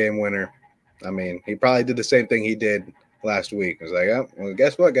 4 in a game winner. I mean, he probably did the same thing he did last week. It was like, oh, well,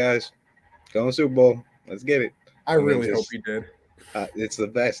 guess what, guys? Going Super Bowl. Let's get it. I really hope he did. It's the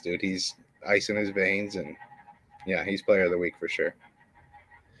best, dude. He's ice in his veins, and yeah, he's player of the week for sure.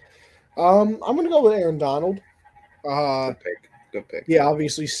 I'm gonna go with Aaron Donald. Good pick. Yeah,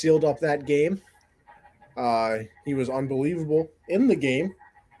 obviously sealed up that game. He was unbelievable in the game,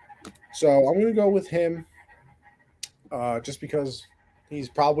 so I'm gonna go with him. Just because he's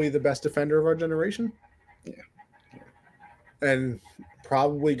probably the best defender of our generation. Yeah. And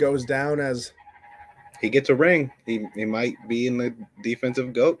probably goes down as. He gets a ring. He might be in the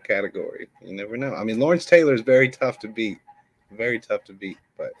defensive GOAT category. You never know. I mean, Lawrence Taylor is very tough to beat. Very tough to beat.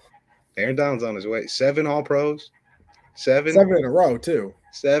 But Aaron Donald's on his way. 7 All-Pros. 7 in a row, too.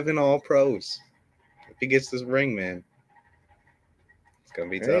 7 All-Pros. If he gets this ring, man, it's going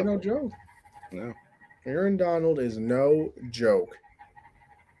to be tough. Ain't no joke. No. Aaron Donald is no joke.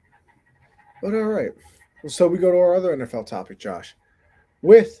 But all right. So we go to our other NFL topic, Josh.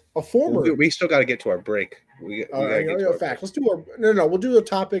 With a former, we still got to get to our break. We got to get to our fact. Let's do our no. We'll do the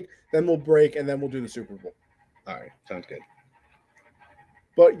topic, then we'll break, and then we'll do the Super Bowl. All right, sounds good.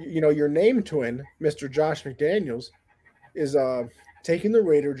 But your name twin, Mr. Josh McDaniels, is taking the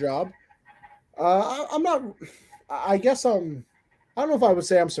Raider job. I'm not. I guess I don't know if I would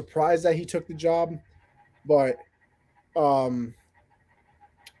say I'm surprised that he took the job, but Um,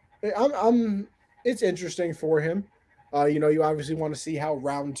 I'm. It's interesting for him. You obviously want to see how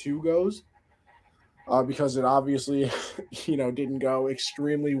round two goes, because it obviously, didn't go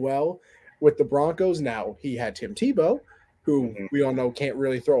extremely well with the Broncos. Now he had Tim Tebow, who Mhm. we all know can't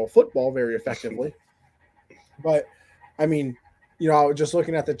really throw a football very effectively. But I mean, just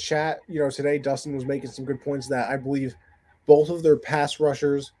looking at the chat, today Dustin was making some good points that I believe both of their pass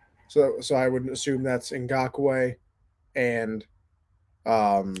rushers. So I would assume that's Ngakwe and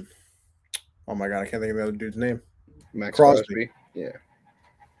oh my god, I can't think of the other dude's name. Max Crosby. Crosby. Yeah.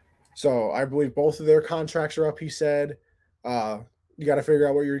 So I believe both of their contracts are up. He said, you got to figure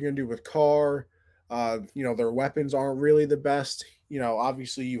out what you're going to do with Carr. Their weapons aren't really the best.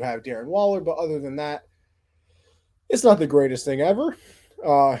 Obviously you have Darren Waller, but other than that, it's not the greatest thing ever.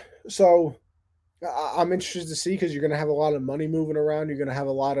 So I'm interested to see because you're going to have a lot of money moving around. You're going to have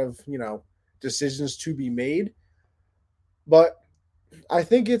a lot of decisions to be made. But I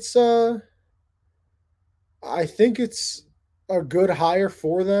think it's I think it's a good hire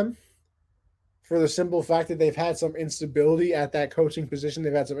for them for the simple fact that they've had some instability at that coaching position.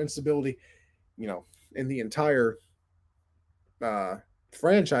 They've had some instability, in the entire uh,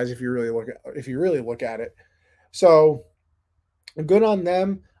 franchise if you really look at it. So good on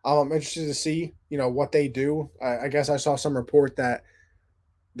them. I'm interested to see what they do. I guess I saw some report that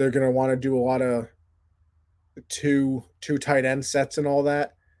they're going to want to do a lot of two tight end sets and all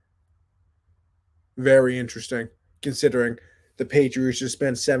that. Very interesting, considering the Patriots just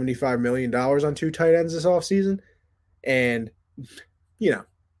spent $75 million on two tight ends this offseason and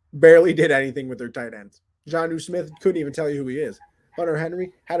barely did anything with their tight ends. Jonnu Smith couldn't even tell you who he is. Hunter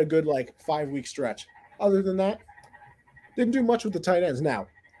Henry had a good 5-week stretch. Other than that, didn't do much with the tight ends. Now,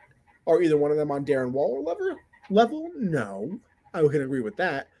 are either one of them on Darren Waller level? No, I can agree with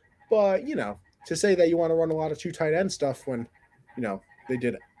that. But to say that you want to run a lot of two tight end stuff when they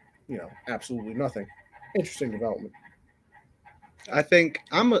did absolutely nothing. Interesting development. I think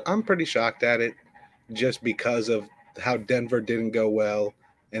I'm pretty shocked at it just because of how Denver didn't go well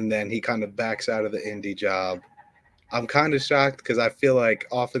and then he kind of backs out of the Indy job. I'm kind of shocked because I feel like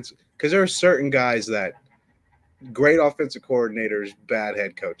because there are certain guys that great offensive coordinators, bad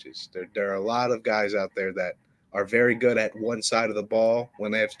head coaches. There are a lot of guys out there that are very good at one side of the ball.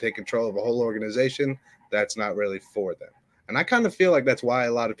 When they have to take control of a whole organization, that's not really for them. And I kind of feel like that's why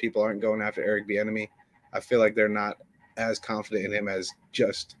a lot of people aren't going after Eric Bieniemy. I feel like they're not as confident in him as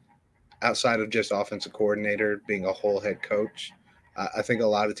just outside of just offensive coordinator being a whole head coach. I think a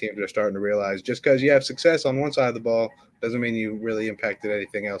lot of teams are starting to realize just because you have success on one side of the ball doesn't mean you really impacted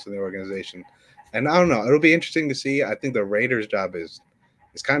anything else in the organization. And I don't know. It'll be interesting to see. I think the Raiders' job is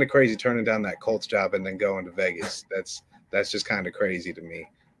it's kind of crazy turning down that Colts job and then going to Vegas. That's just kind of crazy to me,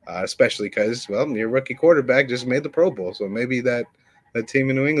 especially because your rookie quarterback just made the Pro Bowl, so maybe that team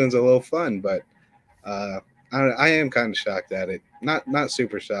in New England's a little fun. But I am kind of shocked at it. Not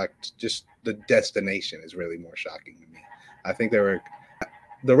super shocked. Just the destination is really more shocking to me. I think the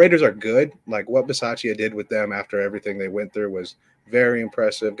Raiders are good. Like what Bisaccia did with them after everything they went through was very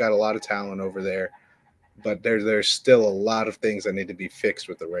impressive. Got a lot of talent over there, but there's still a lot of things that need to be fixed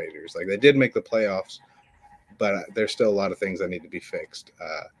with the Raiders. Like they did make the playoffs, but there's still a lot of things that need to be fixed.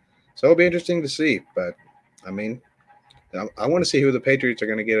 So it'll be interesting to see. But I mean, I want to see who the Patriots are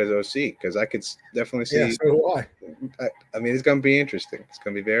going to get as OC because I could definitely see. Yeah, so do I. I mean, it's going to be interesting. It's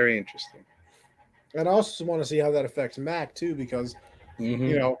going to be very interesting. And I also want to see how that affects Mac too, because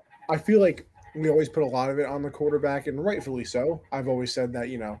Mm-hmm. I feel like we always put a lot of it on the quarterback, and rightfully so. I've always said that,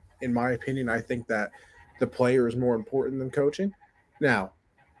 in my opinion, I think that the player is more important than coaching. Now,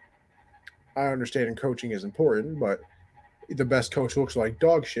 I understand coaching is important, but the best coach looks like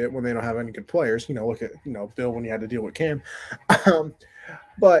dog shit when they don't have any good players. Look at Bill when he had to deal with Cam. Um,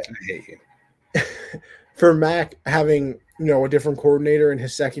 but I hate you. for Mac having a different coordinator in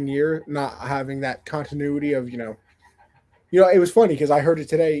his second year, not having that continuity of it was funny because I heard it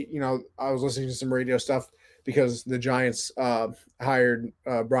today. I was listening to some radio stuff because the Giants hired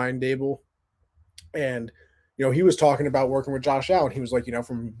Brian Dable, and he was talking about working with Josh Allen. He was like,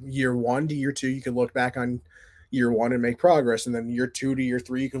 from year one to year two, you can look back on year one and make progress, and then year two to year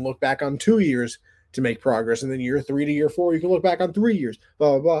three, you can look back on 2 years to make progress, and then year three to year four, you can look back on 3 years.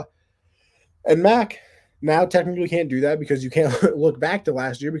 Blah blah blah. And Mac now technically can't do that because you can't look back to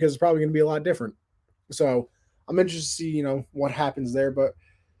last year because it's probably going to be a lot different. So I'm interested to see, what happens there, but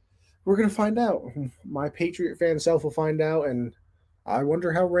we're going to find out. My Patriot fan self will find out, and I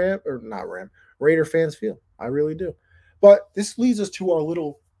wonder how Raider fans feel. I really do. But this leads us to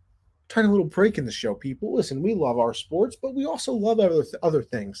our tiny little break in the show, people. Listen, we love our sports, but we also love other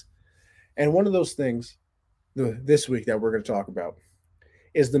things. And one of those things this week that we're going to talk about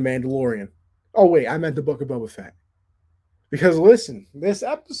is The Mandalorian. Oh, wait, I meant the Book of Boba Fett. Because listen, this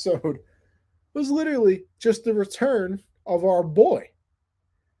episode was literally just the return of our boy.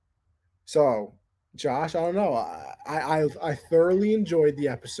 So, Josh, I don't know. I thoroughly enjoyed the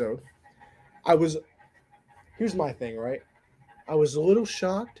episode. Here's my thing, right? I was a little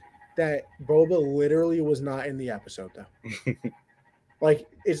shocked that Boba literally was not in the episode, though. Like,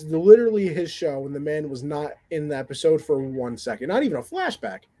 it's literally his show, and the man was not in the episode for 1 second. Not even a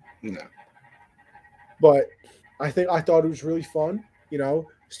flashback. No. But I thought it was really fun.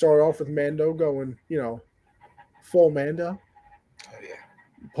 Start off with Mando going, full Mando. Oh, yeah.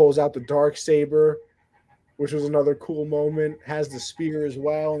 Pulls out the dark saber, which was another cool moment. Has the spear as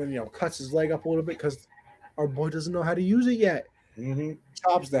well, and then cuts his leg up a little bit because our boy doesn't know how to use it yet. Mm-hmm.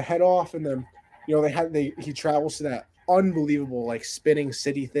 Chops the head off, and then he travels to that unbelievable like spinning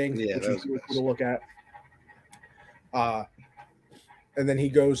city thing, Yeah, which that was was really cool to look at. And then he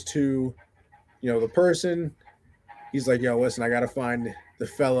goes to the person. He's like, yo, listen, I gotta find the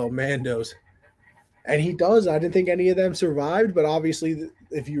fellow Mandos. And he does. I didn't think any of them survived, but obviously,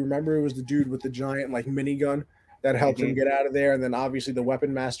 if you remember, it was the dude with the giant like minigun that helped him get out of there, and then obviously the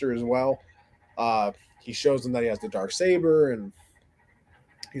weapon master as well. He shows them that he has the dark saber, and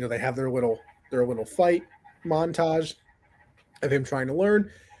they have their little fight montage of him trying to learn.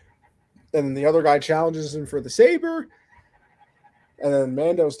 And then the other guy challenges him for the saber, and then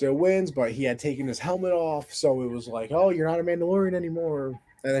Mando still wins, but he had taken his helmet off, so it was like, oh, you're not a Mandalorian anymore.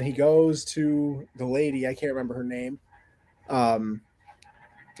 And then he goes to the lady, I can't remember her name.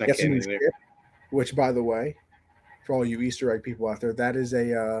 Gets a new ship, which, by the way, for all you Easter egg people out there,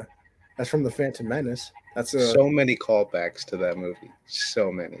 that's from the Phantom Menace. That's so many callbacks to that movie.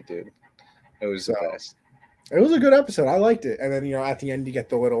 So many, dude. It was the best. It was a good episode. I liked it. And then at the end you get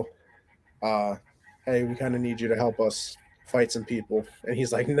the little, hey, we kind of need you to help us fight some people. And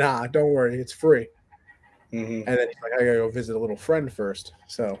he's like, nah, don't worry, it's free. Mm-hmm. And then he's like, I gotta go visit a little friend first.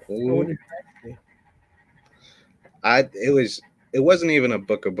 So it wasn't even a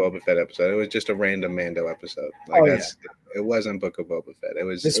Book of Boba Fett episode. It was just a random Mando episode. It wasn't Book of Boba Fett. It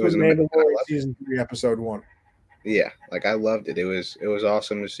was Mandalorian season 3, episode 1. Yeah, like I loved it. It was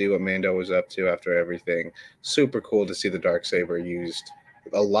awesome to see what Mando was up to after everything. Super cool to see the Darksaber used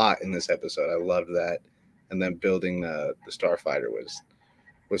a lot in this episode. I loved that. And then building the Starfighter was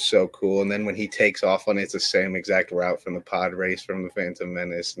so cool. And then when he takes off on it, it's the same exact route from the pod race from the Phantom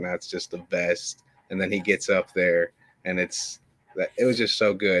Menace, and that's just the best. And then he gets up there, and it was just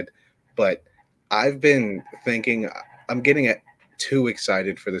so good. But I've been thinking, I'm getting too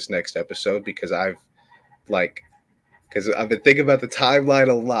excited for this next episode because I've been thinking about the timeline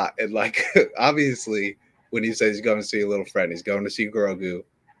a lot. And obviously when he says he's going to see a little friend, he's going to see Grogu,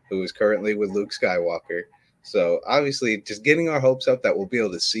 who is currently with Luke Skywalker. So obviously just getting our hopes up that we'll be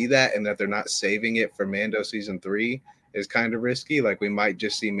able to see that and that they're not saving it for Mando season 3 is kind of risky. Like we might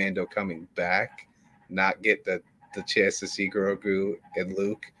just see Mando coming back, not get the chance to see Grogu and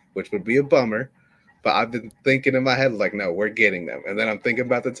Luke, which would be a bummer. But I've been thinking in my head, no, we're getting them. And then I'm thinking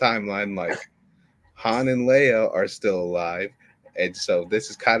about the timeline, Han and Leia are still alive. And so this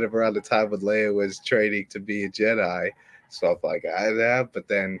is kind of around the time when Leia was training to be a Jedi. So I'm like, yeah, but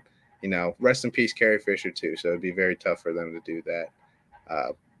then, rest in peace, Carrie Fisher too. So it'd be very tough for them to do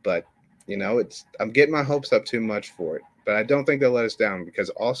that. But I'm getting my hopes up too much for it. But I don't think they'll let us down because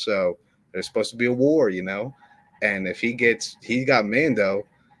also there's supposed to be a war, And if he got Mando,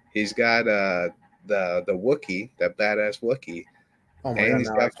 he's got the Wookiee, that badass Wookiee. Oh my and God, he's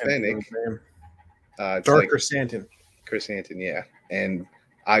got Fennec. Dark Chrysanthemum. Chrysanthemum, yeah. And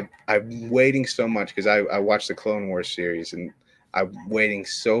I'm waiting so much because I watched the Clone Wars series and I'm waiting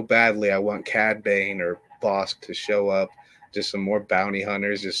so badly. I want Cad Bane or Bossk to show up, just some more bounty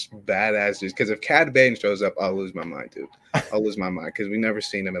hunters, just badass dudes. Because if Cad Bane shows up, I'll lose my mind, dude. I'll lose my mind because we've never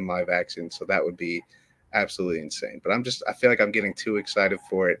seen him in live action, so that would be absolutely insane. But I feel like I'm getting too excited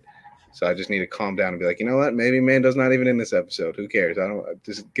for it, so I just need to calm down and be like, you know what? Maybe Mando's not even in this episode. Who cares?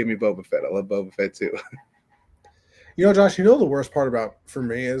 Just give me Boba Fett. I love Boba Fett too. Josh, the worst part for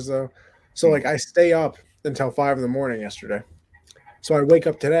me is though, so I stay up until 5 in the morning yesterday. So I wake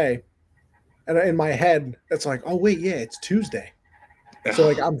up today, and in my head, it's like, oh wait, yeah, it's Tuesday.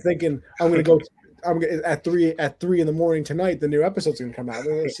 So I'm thinking I'm gonna go. At 3 in the morning tonight. The new episode's gonna come out.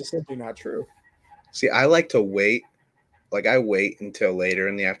 And it's just simply not true. See, I like to wait. I wait until later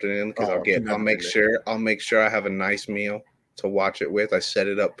in the afternoon because I'll make sure I have a nice meal to watch it with. I set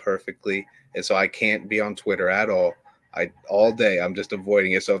it up perfectly, and so I can't be on Twitter at all. All day I'm just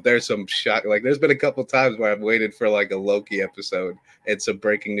avoiding it. So if there's some shock, like there's been a couple times where I've waited for like a Loki episode and some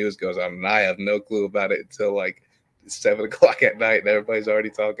breaking news goes on, and I have no clue about it until like 7 o'clock at night, and everybody's already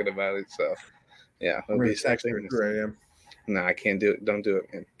talking about it. So yeah, I'm it'll gonna be text her at 3 a.m. No, I can't do it. Don't do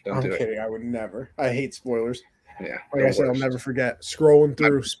it, man. Don't I'm do kidding. I would never. I hate spoilers. it. Yeah, Like I said, I'll never forget scrolling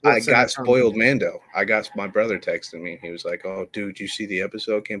through. I Sports got Center spoiled comments. Mando. I got my brother texting me. He was like, "Oh, dude, you see the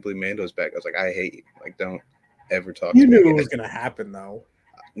episode? Can't believe Mando's back." I was like, "I hate you. Like, don't ever talk You to me knew it again." was gonna happen, though.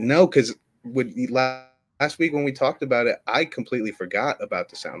 No, because last week when we talked about it, I completely forgot about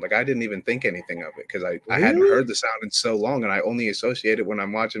the sound. Like I didn't even think anything of it because I hadn't Really? heard the sound in so long, and I only associate it when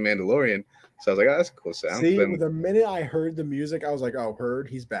I'm watching Mandalorian. So I was like, "Oh, that's a cool sound." See, Then the minute I heard the music, I was like, "Oh, heard,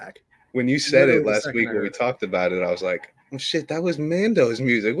 he's back." when you said Literally it the last second week I when we heard it. talked about it, I was like, "Oh shit, that was Mando's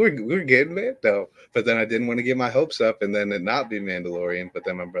music. We're getting Mando." But then I didn't want to get my hopes up and then it not be Mandalorian. But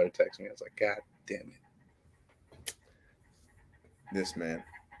then my brother texted me. I was like, "God damn it!" This man,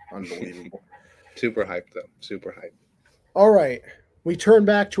 unbelievable. Super hyped though. Super hyped. All right, we turn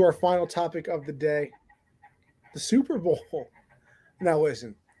back to our final topic of the day, the Super Bowl. Now,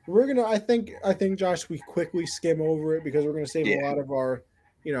 listen, we're gonna. I think, Josh, we quickly skim over it because we're gonna save a Yeah. lot of our,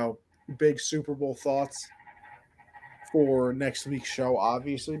 big Super Bowl thoughts for next week's show,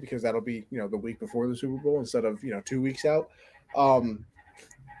 obviously, because that'll be, the week before the Super Bowl instead of, 2 weeks out.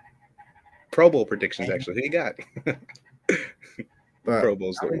 Pro Bowl predictions, actually. Who you got? But Pro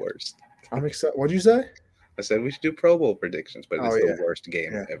Bowl's the worst. I'm excited. What'd you say? I said we should do Pro Bowl predictions, but it's the worst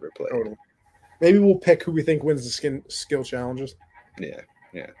game ever played. Totally. Maybe we'll pick who we think wins the skill challenges. Yeah.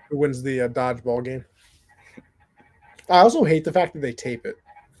 Who wins the dodgeball game? I also hate the fact that they tape it.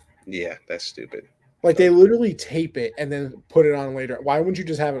 Yeah, that's stupid. Like they literally tape it and then put it on later. Why wouldn't you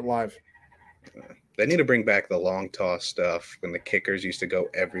just have it live? They need to bring back the long toss stuff when the kickers used to go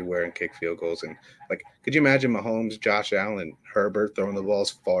everywhere and kick field goals. And like, could you imagine Mahomes, Josh Allen, Herbert throwing the ball as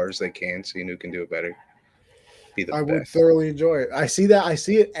far as they can, seeing who can do it better? Be the I best. would thoroughly enjoy it. I see that. I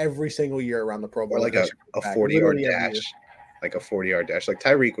see it every single year around the Pro Bowl. Or like a 40-yard dash. Like a 40-yard dash. Like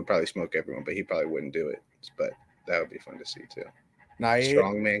Tyreek would probably smoke everyone, but he probably wouldn't do it. But that would be fun to see too.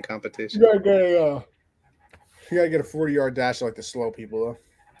 Strongman competition. You gotta get a 40-yard dash like the slow people though.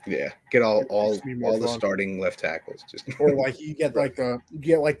 Yeah, get all the starting left tackles. Just or like you get like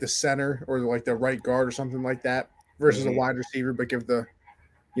the center or like the right guard or something like that versus a wide receiver, but give the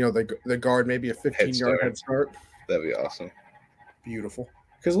the guard maybe a 15-yard head start. That'd be awesome. Beautiful.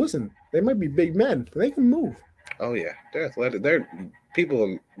 Because listen, they might be big men, but they can move. Oh yeah, they're athletic.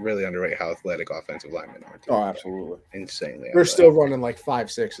 People really underrate how athletic offensive linemen are. Oh, absolutely, insanely. They're still running like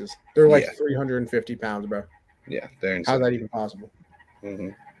 5'6". They're like 350 pounds, bro. Yeah, they're insane. How's that even possible? Mm-hmm.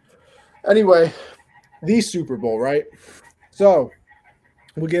 Anyway, the Super Bowl, right? So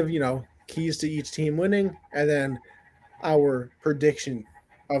we'll give keys to each team winning, and then our prediction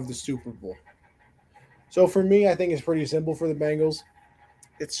of the Super Bowl. So for me, I think it's pretty simple for the Bengals.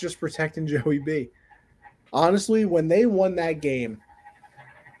 It's just protecting Joey B. Honestly, when they won that game,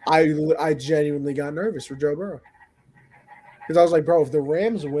 I genuinely got nervous for Joe Burrow. Because I was like, bro, if the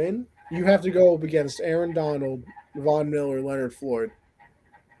Rams win, you have to go up against Aaron Donald, Von Miller, Leonard Floyd.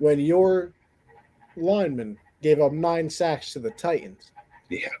 When your lineman gave up 9 sacks to the Titans.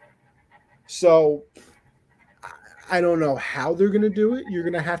 Yeah. So I don't know how they're going to do it. You're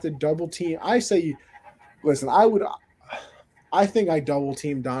going to have to double team. I think I double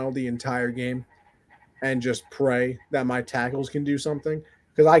team Donald the entire game and just pray that my tackles can do something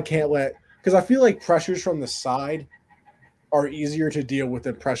because I feel like pressures from the side are easier to deal with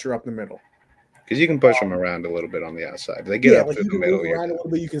than pressure up the middle. Because you can push them around a little bit on the outside. They get up through the middle. Move around a little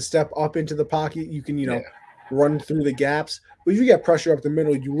bit. You can step up into the pocket. You can, run through the gaps. But if you get pressure up the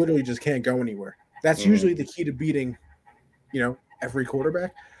middle, you literally just can't go anywhere. That's usually the key to beating, every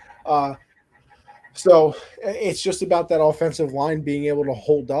quarterback. So it's just about that offensive line being able to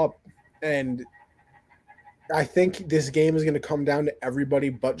hold up. And I think this game is going to come down to everybody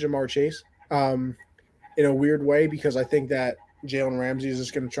but Jamar Chase in a weird way because I think that Jalen Ramsey is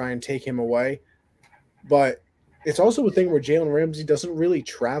just going to try and take him away. But it's also a thing where Jalen Ramsey doesn't really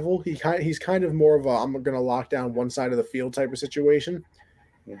travel. He's kind of more of a I'm going to lock down one side of the field type of situation.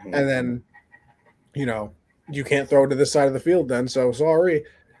 Mm-hmm. And then, you can't throw to this side of the field then, so sorry.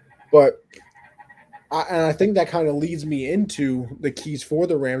 But I think that kind of leads me into the keys for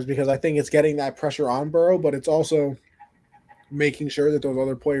the Rams because I think it's getting that pressure on Burrow, but it's also making sure that those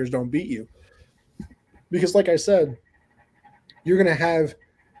other players don't beat you. Because like I said, you're going to have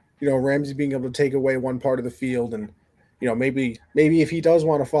Ramsey being able to take away one part of the field and, maybe if he does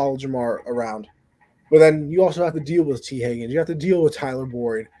want to follow Jamar around. But then you also have to deal with T. Higgins. You have to deal with Tyler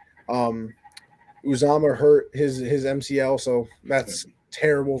Boyd. Uzama hurt his MCL, so that's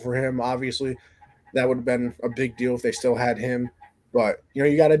terrible for him. Obviously, that would have been a big deal if they still had him. But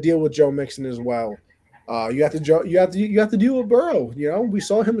you got to deal with Joe Mixon as well. You have to deal with Burrow. We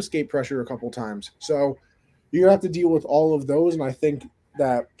saw him escape pressure a couple times, so you have to deal with all of those. And I think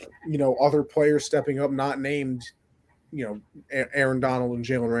that other players stepping up, not named, Aaron Donald and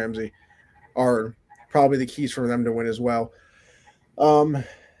Jalen Ramsey, are probably the keys for them to win as well.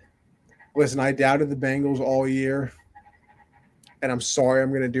 Listen, I doubted the Bengals all year, and I'm sorry I'm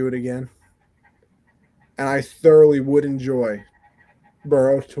going to do it again. And I thoroughly would enjoy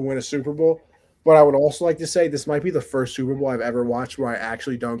Burrow to win a Super Bowl. But I would also like to say this might be the first Super Bowl I've ever watched where I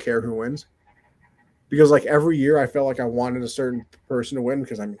actually don't care who wins. Because like every year I felt like I wanted a certain person to win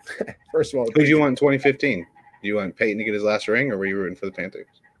because I'm first of all. Who did you want in 2015? Do you want Peyton to get his last ring, or were you rooting for the Panthers?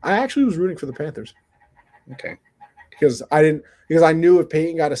 I actually was rooting for the Panthers. Okay. Because I knew if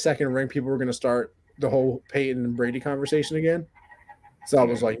Peyton got a second ring, people were going to start the whole Peyton and Brady conversation again. So I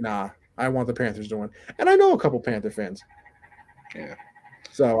was like, nah, I want the Panthers to win. And I know a couple Panther fans. Yeah.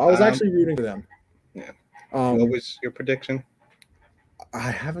 So I was actually rooting for them. Yeah. What was your prediction?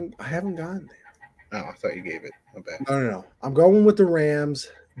 I haven't gotten there. Oh, I thought you gave it. Okay. No. I'm going with the Rams,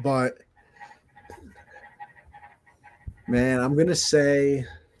 but man, I'm gonna say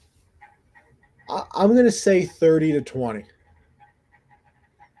 30-20.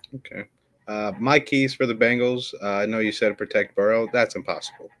 Okay. My keys for the Bengals. I know you said protect Burrow. That's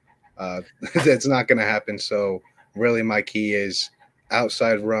impossible. That's not going to happen. So really, my key is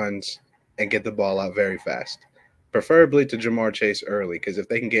outside runs and get the ball out very fast, preferably to Jamar Chase early, because if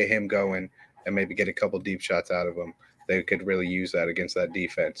they can get him going and maybe get a couple deep shots out of him, they could really use that against that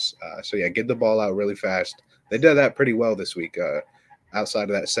defense. So yeah, get the ball out really fast. They did that pretty well this week. Outside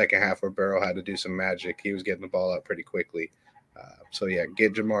of that second half where Burrow had to do some magic, he was getting the ball out pretty quickly. So yeah,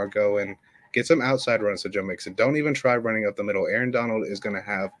 get Jamar going. Get some outside runs to Joe Mixon. Don't even try running up the middle. Aaron Donald is going to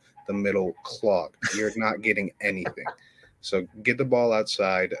have the middle clogged. You're not getting anything. So get the ball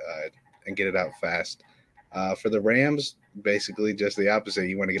outside and get it out fast. For the Rams, basically just the opposite.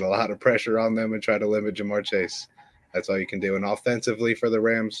 You want to get a lot of pressure on them and try to limit Jamar Chase. That's all you can do. And offensively for the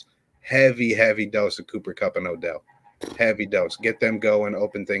Rams, heavy dose of Cooper Kupp and Odell. Heavy dose. Get them going,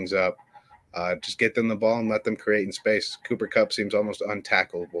 open things up. Just get them the ball and let them create in space. Cooper Kupp seems almost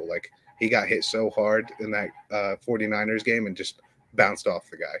untackleable. Like, he got hit so hard in that 49ers game and just bounced off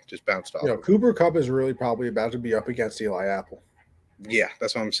the guy. Just bounced off. Cooper Kupp is really probably about to be up against Eli Apple. Yeah,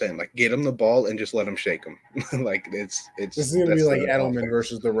 that's what I'm saying. Like, get him the ball and just let him shake him. Like, it's. This is going to be like Edelman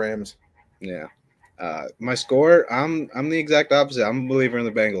versus the Rams. Yeah. My score, I'm the exact opposite. I'm a believer in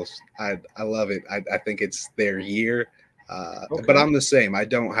the Bengals. I love it. I think it's their year. Okay. But I'm the same. I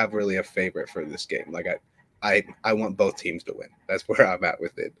don't have really a favorite for this game. Like, I want both teams to win. That's where I'm at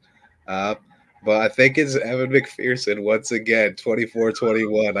with it. But I think it's Evan McPherson once again,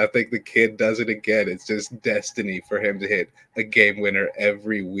 24-21. I think the kid does it again. It's just destiny for him to hit a game winner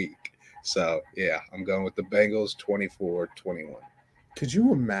every week. So, yeah, I'm going with the Bengals 24-21. Could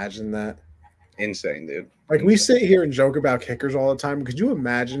you imagine that? Insane, dude. Like, we sit here and joke about kickers all the time. Could you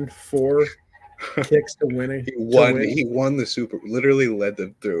imagine 4 kicks to win it? He won the Super. Literally led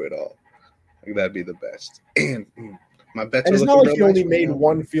them through it all. Like, that'd be the best. And my bets. And it's not like he only made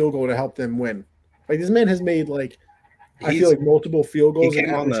one field goal to help them win. Like, this man has made I feel like multiple field goals in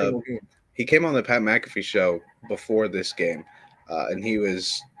every single game. He came on the Pat McAfee show before this game, and he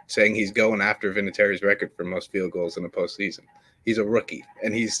was saying he's going after Vinatieri's record for most field goals in a postseason. He's a rookie,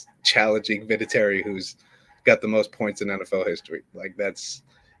 and he's challenging Vinatieri, who's got the most points in NFL history. Like, that's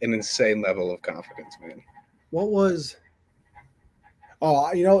an insane level of confidence, man. What was –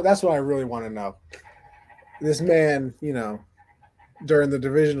 that's what I really want to know. This man, during the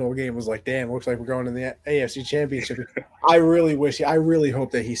divisional game was like, damn, looks like we're going to the AFC Championship. I really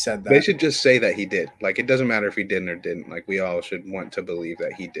hope that he said that. They should just say that he did. Like, it doesn't matter if he didn't or didn't. Like, we all should want to believe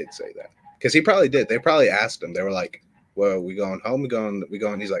that he did say that. Because he probably did. They probably asked him. They were like, well, we going home? We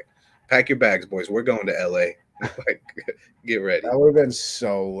going. He's like, pack your bags, boys. We're going to LA. Like, get ready. That would have been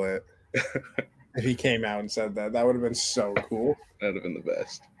so lit if he came out and said that. That would have been so cool. That would have been the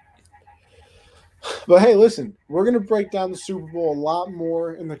best. But hey, listen, we're going to break down the Super Bowl a lot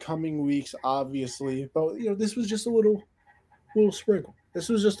more in the coming weeks, obviously. But, this was just a little sprinkle. This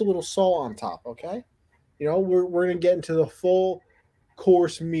was just a little salt on top, okay? We're going to get into the full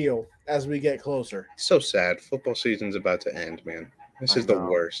course meal as we get closer. So sad. Football season's about to end, man. This is the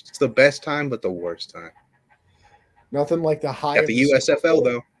worst. It's the best time, but the worst time. Nothing like the high. Got the USFL,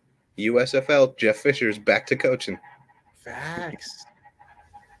 though. USFL, Jeff Fisher's back to coaching. Facts.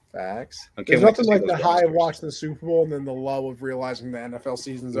 There's nothing like the high of watching the Super Bowl and then the low of realizing the NFL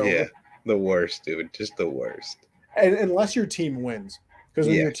season's over. The worst, dude. Just the worst. And unless your team wins, because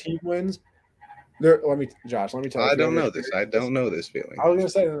when Yeah. your team wins, let me tell you. I don't know this. I don't know this feeling. I was gonna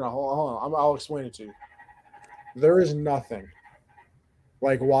say no. Hold on. I'll explain it to you. There is nothing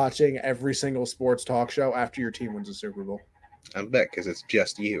like watching every single sports talk show after your team wins a Super Bowl. I bet because it's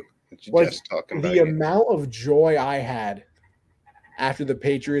just you. It's Like, just talking about the you. amount of joy I had after the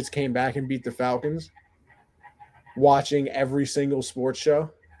Patriots came back and beat the Falcons, watching every single sports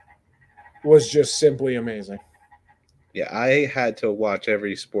show, was just simply amazing. Yeah, I had to watch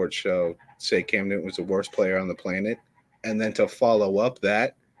every sports show say Cam Newton was the worst player on the planet, and then to follow up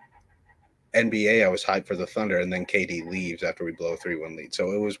that, NBA, I was hyped for the Thunder, and then KD leaves after we blow a 3-1 lead.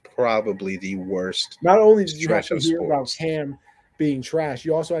 So it was probably the worst. Not only did you have stretch to of hear about sports. Cam being trash,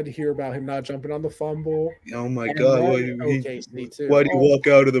 you also had to hear about him not jumping on the fumble. Oh my And God! then Why do OKC too. you walk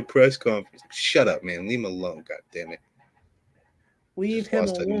out of the press conference? Shut up, man! Leave him alone. God damn it! Leave Just him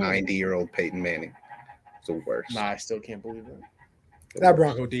lost alone. a 90-year-old Peyton Manning. It's the worst. Nah, I still can't believe that. The That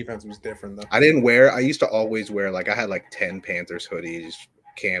worst. Bronco defense was different though. I used to always wear, like, I had like 10 Panthers hoodies,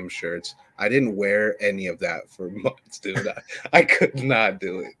 Cam shirts. I didn't wear any of that for months, dude. I could not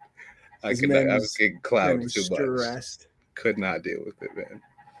do it. I was getting clouded too much. Stressed. Could not deal with it, man.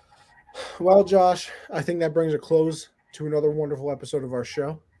 Well, Josh, I think that brings a close to another wonderful episode of our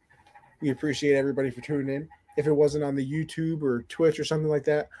show. We appreciate everybody for tuning in. If it wasn't on the YouTube or Twitch or something like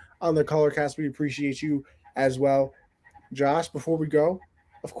that, on the Colorcast, we appreciate you as well. Josh, before we go,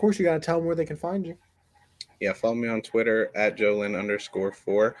 of course, you got to tell them where they can find you. Yeah, follow me on Twitter at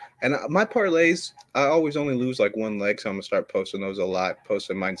Jolin_4. And my parlays, I always only lose like one leg, so I'm going to start posting those a lot.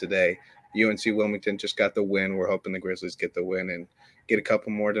 Posting mine today. UNC Wilmington just got the win. We're hoping the Grizzlies get the win and get a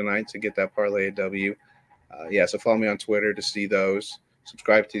couple more tonight to get that parlay W. So follow me on Twitter to see those.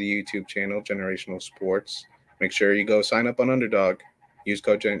 Subscribe to the YouTube channel, Generational Sports. Make sure you go sign up on Underdog. Use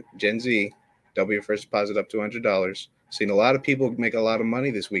code Gen Z. Double your first deposit up to $100. Seen a lot of people make a lot of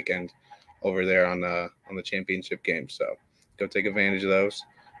money this weekend over there on the championship game. So go take advantage of those.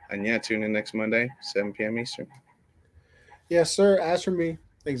 And yeah, tune in next Monday, 7 p.m. Eastern. Yes, sir. As for me,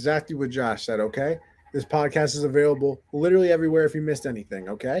 exactly what Josh said, okay? This podcast is available literally everywhere if you missed anything,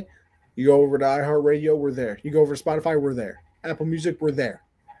 okay? You go over to iHeartRadio, we're there. You go over to Spotify, we're there. Apple Music, we're there.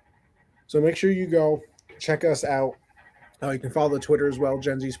 So make sure you go check us out. You can follow the Twitter as well,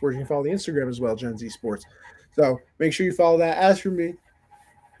 Gen Z Sports. You can follow the Instagram as well, Gen Z Sports. So make sure you follow that. As for me,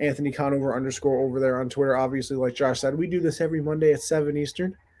 Anthony Conover _ over there on Twitter. Obviously, like Josh said, we do this every Monday at 7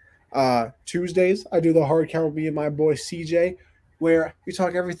 Eastern. Tuesdays, I do the hard count with me and my boy CJ, where we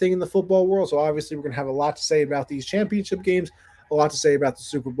talk everything in the football world. So obviously, we're going to have a lot to say about these championship games, a lot to say about the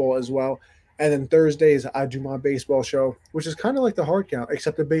Super Bowl as well. And then Thursdays, I do my baseball show, which is kind of like the hard count,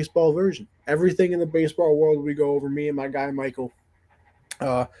 except the baseball version. Everything in the baseball world, we go over. Me and my guy, Michael.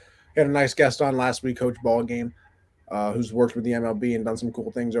 Had a nice guest on last week, Coach Ballgame, who's worked with the MLB and done some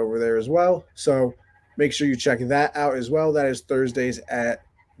cool things over there as well. So make sure you check that out as well. That is Thursdays at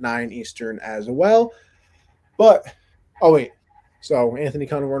 9 Eastern as well. But, so Anthony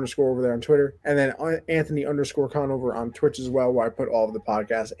Conover _ over there on Twitter. And then Anthony _ Conover on Twitch as well, where I put all of the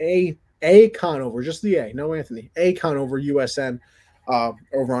podcasts. A Conover, just the A, no Anthony. A Conover USN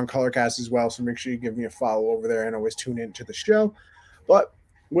over on Colorcast as well. So make sure you give me a follow over there and always tune in to the show. But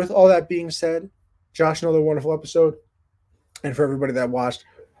with all that being said, Josh, another wonderful episode. And for everybody that watched,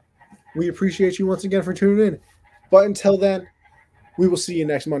 we appreciate you once again for tuning in. But until then, we will see you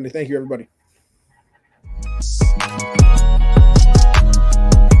next Monday. Thank you, everybody.